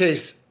when this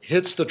case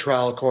hits the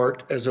trial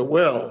court, as it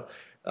will,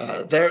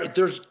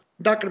 there's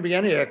not going to be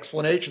any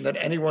explanation that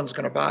anyone's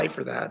going to buy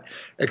for that,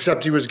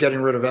 except he was getting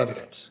rid of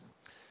evidence.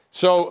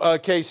 So,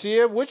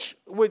 Casey, which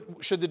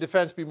should the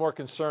defense be more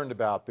concerned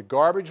about, the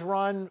garbage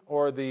run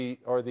or the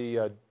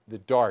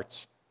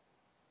darts?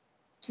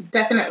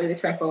 Definitely the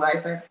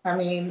tranquilizer. I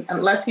mean,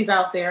 unless he's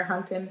out there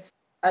hunting,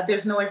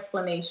 there's no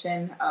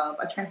explanation of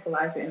a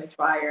tranquilizer in the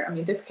dryer. I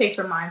mean, this case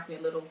reminds me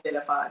a little bit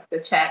of the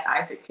Chad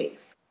Isaac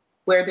case,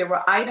 where there were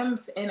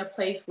items in a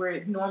place where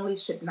it normally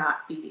should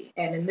not be.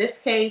 And in this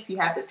case, you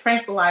have this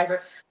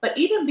tranquilizer. But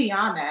even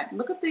beyond that,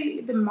 look at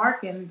the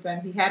markings,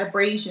 and he had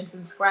abrasions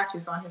and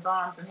scratches on his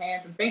arms and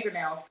hands and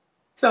fingernails.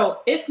 So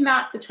if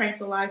not the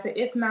tranquilizer,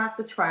 if not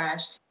the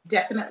trash,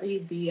 definitely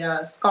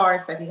the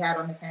scars that he had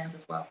on his hands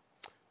as well.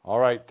 All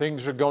right,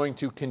 things are going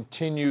to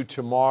continue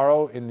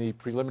tomorrow in the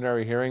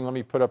preliminary hearing. Let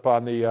me put up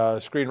on the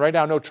screen right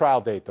now, no trial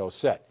date, though,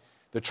 set.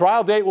 The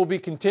trial date will be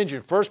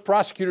contingent. First,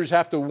 prosecutors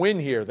have to win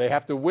here. They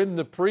have to win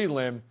the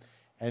prelim,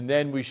 and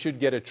then we should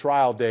get a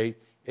trial date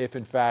if,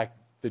 in fact,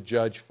 the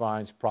judge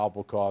finds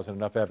probable cause and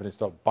enough evidence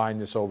to bind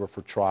this over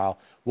for trial.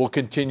 We'll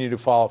continue to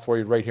follow it for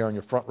you right here on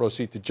your front row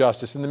seat to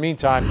justice. In the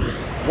meantime,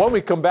 when we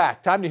come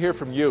back, time to hear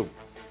from you.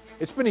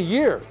 It's been a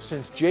year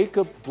since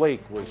Jacob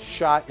Blake was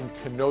shot in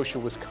Kenosha,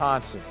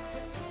 Wisconsin.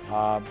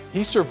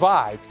 He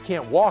survived,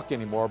 can't walk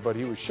anymore, but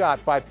he was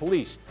shot by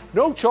police.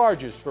 No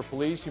charges for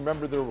police. You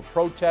remember there were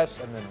protests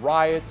and then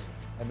riots,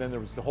 and then there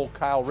was the whole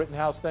Kyle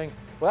Rittenhouse thing.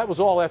 Well, that was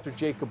all after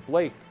Jacob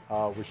Blake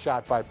was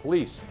shot by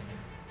police.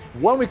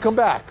 When we come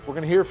back, we're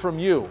going to hear from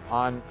you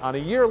on a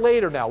year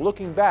later now,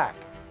 looking back.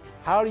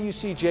 How do you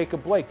see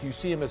Jacob Blake? Do you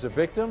see him as a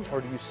victim,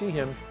 or do you see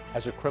him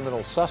as a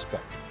criminal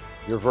suspect?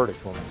 Your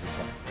verdict when we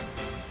return.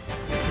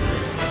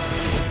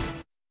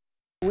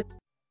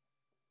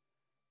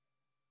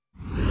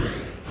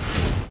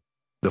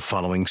 The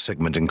following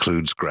segment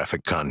includes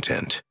graphic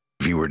content.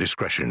 Viewer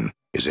discretion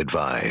is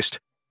advised.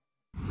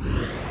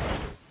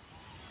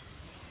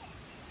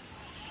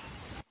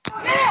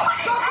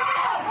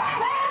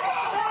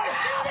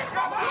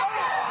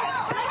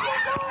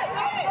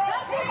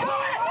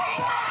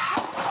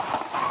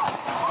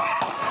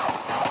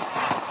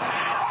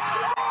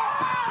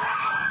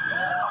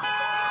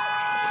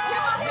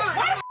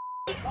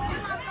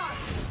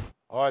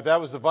 All right,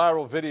 that was the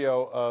viral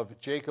video of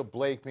Jacob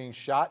Blake being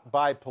shot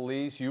by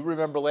police. You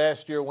remember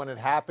last year when it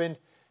happened?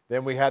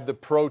 Then we had the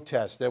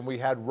protests. Then we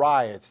had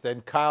riots.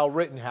 Then Kyle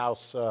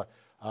Rittenhouse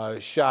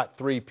shot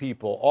 3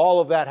 people.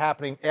 All of that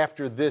happening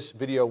after this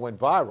video went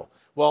viral.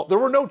 Well, there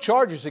were no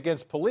charges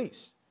against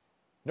police.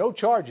 No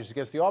charges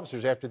against the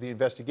officers after the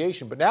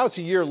investigation. But now it's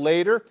a year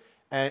later.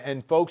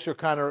 and folks are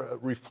kind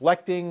of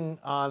reflecting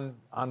on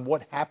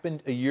what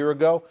happened a year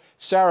ago.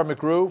 Sarah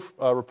McGrew,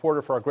 a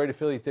reporter for our great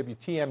affiliate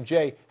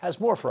WTMJ, has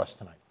more for us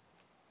tonight.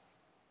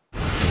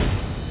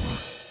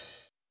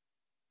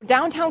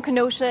 Downtown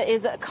Kenosha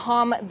is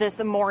calm this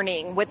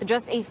morning with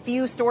just a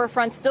few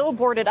storefronts still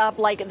boarded up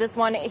like this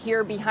one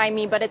here behind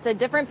me, but it's a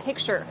different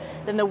picture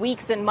than the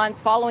weeks and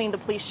months following the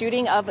police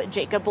shooting of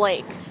Jacob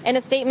Blake. In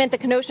a statement, the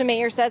Kenosha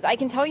mayor says, "I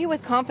can tell you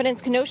with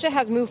confidence Kenosha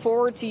has moved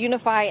forward to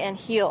unify and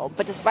heal,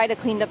 but despite a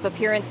cleaned up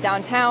appearance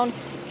downtown,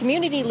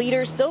 community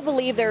leaders still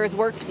believe there is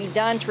work to be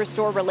done to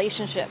restore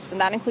relationships,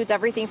 and that includes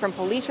everything from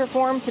police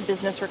reform to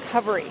business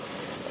recovery."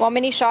 While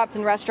many shops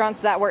and restaurants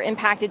that were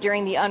impacted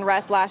during the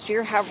unrest last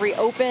year have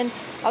reopened,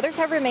 others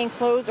have remained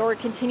closed or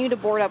continue to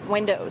board up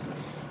windows.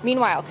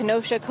 Meanwhile,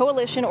 Kenosha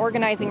Coalition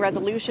Organizing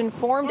Resolution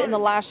formed in the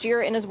last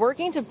year and is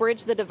working to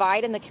bridge the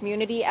divide in the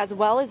community as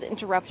well as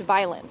interrupt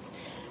violence.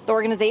 The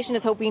organization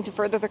is hoping to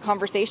further the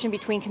conversation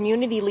between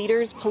community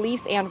leaders,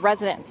 police, and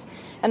residents.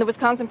 And the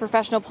Wisconsin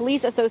Professional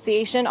Police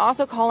Association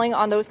also calling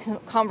on those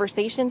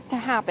conversations to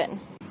happen.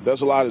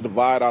 There's a lot of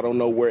divide. I don't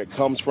know where it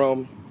comes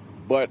from,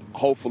 but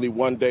hopefully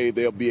one day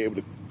they'll be able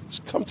to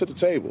come to the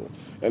table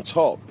and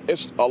talk.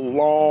 It's a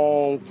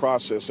long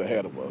process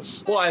ahead of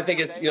us. Well, I think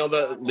it's,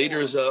 the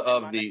leaders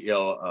of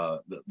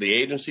the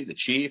agency, the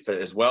chief,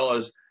 as well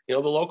as, the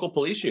local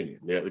police union,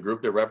 the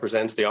group that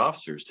represents the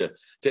officers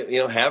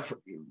to have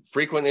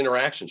frequent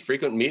interactions,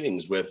 frequent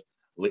meetings with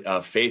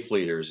faith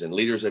leaders and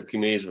leaders of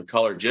communities of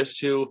color, just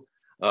to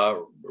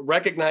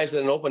recognize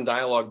that an open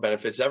dialogue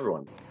benefits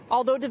everyone.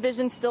 Although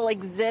division still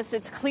exists,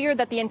 it's clear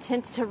that the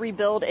intent to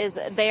rebuild is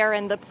there,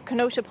 and the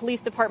Kenosha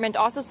Police Department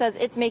also says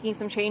it's making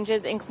some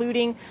changes,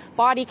 including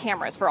body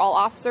cameras for all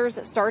officers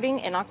starting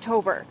in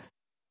October.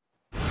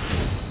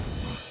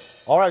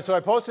 All right, so I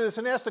posted this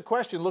and asked the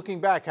question,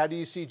 looking back, how do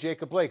you see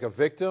Jacob Blake, a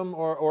victim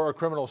or a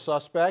criminal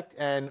suspect?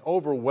 And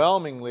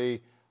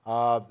overwhelmingly,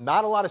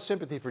 not a lot of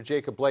sympathy for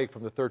Jacob Blake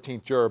from the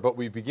 13th juror, but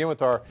we begin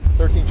with our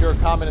 13th juror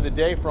comment of the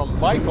day from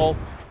Michael.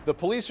 The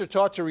police are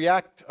taught to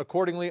react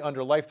accordingly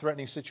under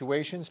life-threatening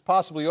situations,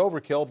 possibly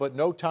overkill, but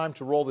no time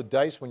to roll the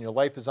dice when your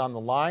life is on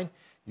the line.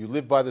 You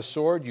live by the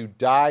sword, you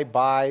die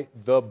by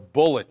the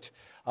bullet.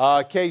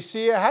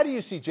 Casey, how do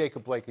you see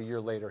Jacob Blake a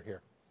year later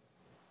here?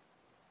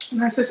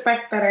 I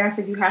suspect that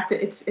answer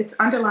it's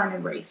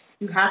underlining race.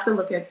 You have to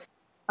look at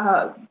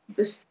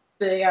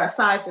the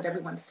sides that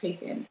everyone's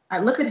taken. I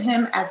look at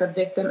him as a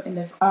victim in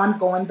this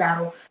ongoing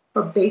battle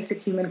for basic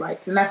human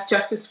rights, and that's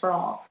justice for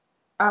all.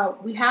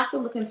 We have to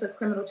look into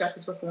criminal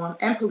justice reform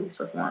and police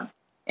reform.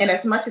 And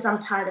as much as I'm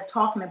tired of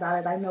talking about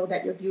it, I know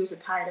that your viewers are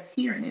tired of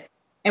hearing it.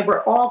 And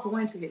we're all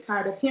going to get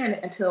tired of hearing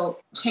it until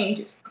change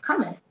is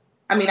coming.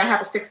 I mean, I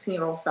have a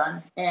 16-year-old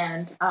son,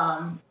 and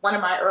one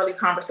of my early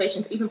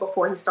conversations, even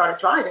before he started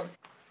driving,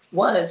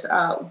 was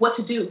what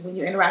to do when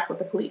you interact with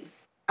the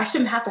police. I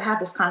shouldn't have to have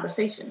this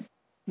conversation.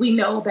 We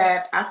know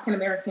that African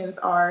Americans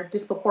are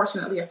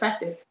disproportionately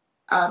affected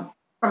from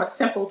a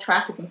simple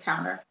traffic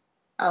encounter.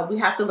 We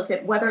have to look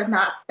at whether or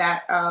not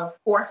that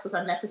force was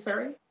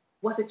unnecessary.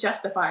 Was it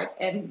justified?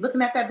 And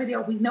looking at that video,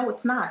 we know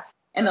it's not.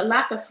 And the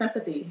lack of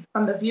sympathy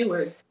from the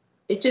viewers,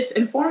 it just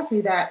informs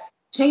me that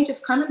change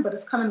is coming, but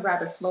it's coming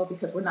rather slow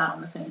because we're not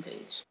on the same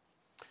page.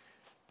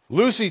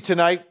 Lucy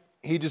tonight,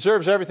 he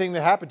deserves everything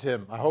that happened to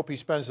him. I hope he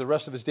spends the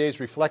rest of his days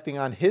reflecting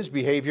on his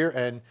behavior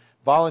and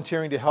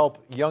volunteering to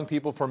help young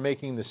people from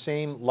making the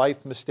same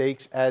life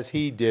mistakes as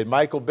he did.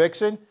 Michael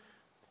Bixon,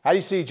 how do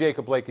you see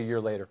Jacob Blake a year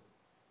later?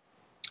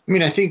 I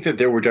mean, I think that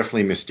there were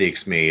definitely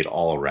mistakes made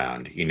all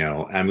around,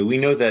 I mean, we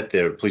know that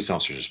the police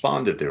officers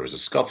responded, there was a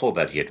scuffle,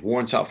 that he had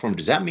warrants out for him.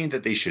 Does that mean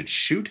that they should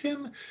shoot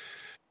him?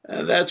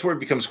 That's where it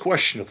becomes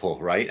questionable,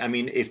 right? I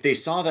mean, if they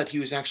saw that he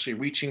was actually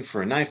reaching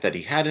for a knife, that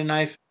he had a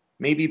knife,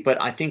 maybe,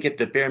 but I think at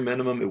the bare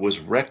minimum, it was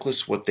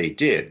reckless what they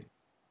did.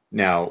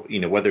 Now,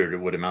 whether it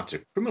would amount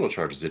to criminal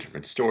charges is a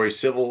different story,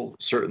 civil,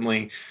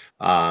 certainly.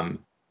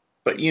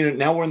 But,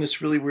 now we're in this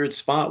really weird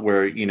spot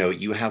where,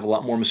 you have a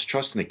lot more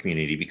mistrust in the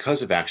community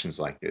because of actions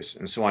like this.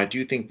 And so I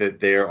do think that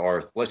there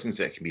are lessons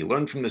that can be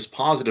learned from this,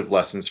 positive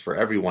lessons for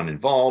everyone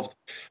involved.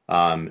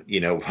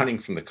 Running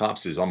from the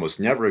cops is almost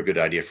never a good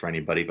idea for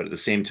anybody. But at the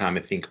same time,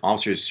 I think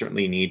officers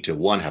certainly need to,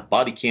 one, have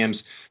body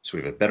cams so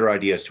we have a better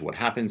idea as to what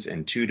happens,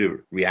 and two,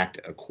 to react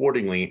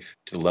accordingly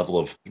to the level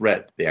of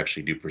threat they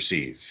actually do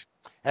perceive.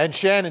 And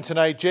Shannon,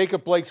 tonight,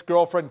 Jacob Blake's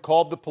girlfriend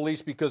called the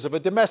police because of a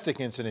domestic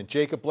incident.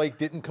 Jacob Blake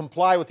didn't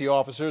comply with the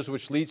officers,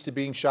 which leads to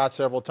being shot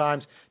several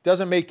times.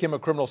 Doesn't make him a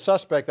criminal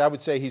suspect. I would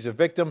say he's a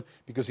victim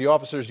because the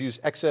officers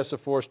used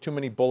excessive force, too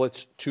many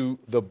bullets to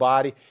the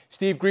body.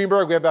 Steve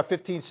Greenberg, we have about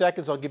 15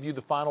 seconds. I'll give you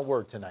the final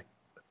word tonight.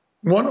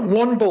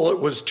 One bullet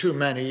was too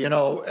many.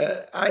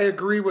 I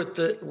agree with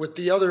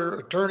the other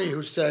attorney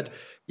who said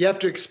you have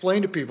to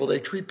explain to people. They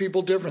treat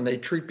people different. They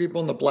treat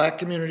people in the black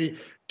community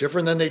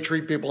different than they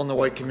treat people in the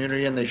white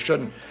community, and they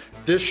shouldn't.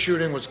 This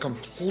shooting was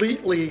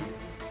completely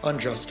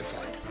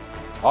unjustified.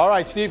 All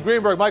right, Steve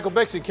Greenberg, Michael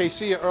Bixon,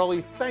 KC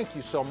Early, thank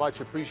you so much.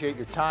 Appreciate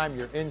your time,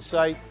 your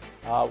insight.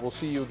 We'll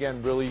see you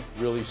again really,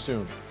 really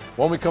soon.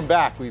 When we come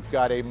back, we've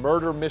got a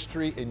murder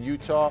mystery in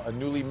Utah, a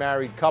newly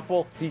married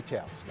couple.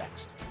 Details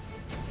next.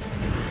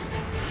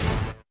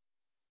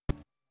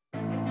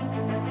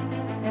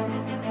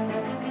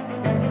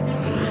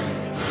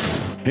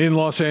 In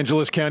Los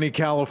Angeles County,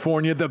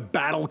 California, the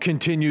battle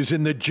continues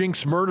in the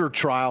Jinx murder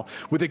trial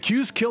with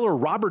accused killer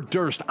Robert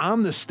Durst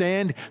on the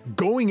stand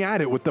going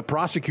at it with the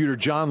prosecutor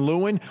John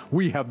Lewin.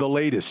 We have the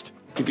latest.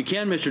 If you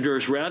can, Mr.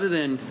 Durst, rather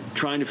than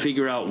trying to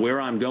figure out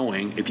where I'm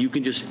going, if you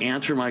can just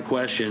answer my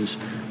questions,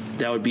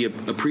 that would be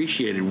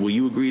appreciated. Will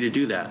you agree to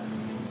do that?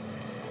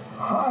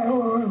 I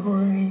will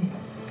agree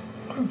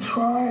to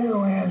try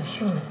to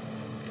answer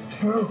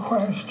your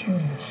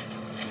questions,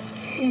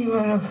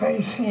 even if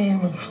they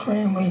seem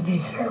extremely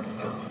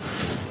deceptive.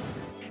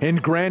 In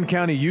Grand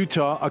County,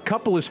 Utah, a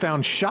couple is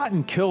found shot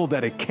and killed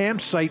at a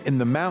campsite in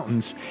the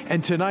mountains.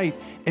 And tonight,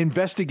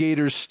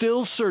 investigators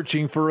still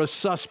searching for a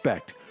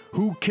suspect.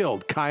 Who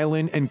killed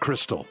Kylan and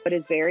Crystal? What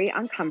is very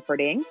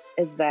uncomforting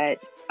is that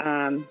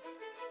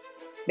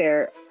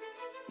there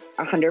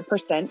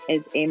 100%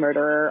 is a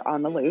murderer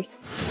on the loose.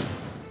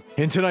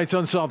 In tonight's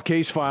Unsolved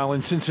Case File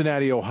in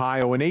Cincinnati,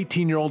 Ohio, an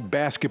 18-year-old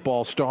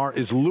basketball star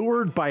is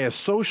lured by a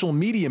social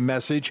media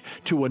message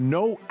to a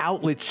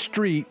no-outlet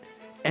street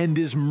and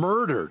is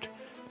murdered.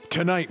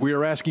 Tonight, we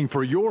are asking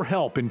for your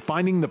help in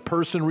finding the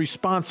person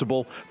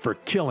responsible for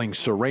killing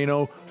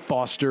Sereno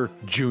Foster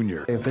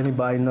Jr. If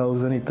anybody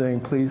knows anything,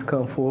 please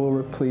come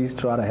forward. Please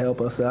try to help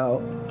us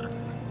out.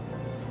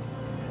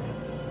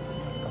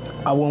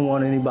 I wouldn't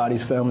want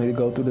anybody's family to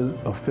go through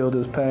this or feel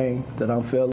this pain that I'm feeling.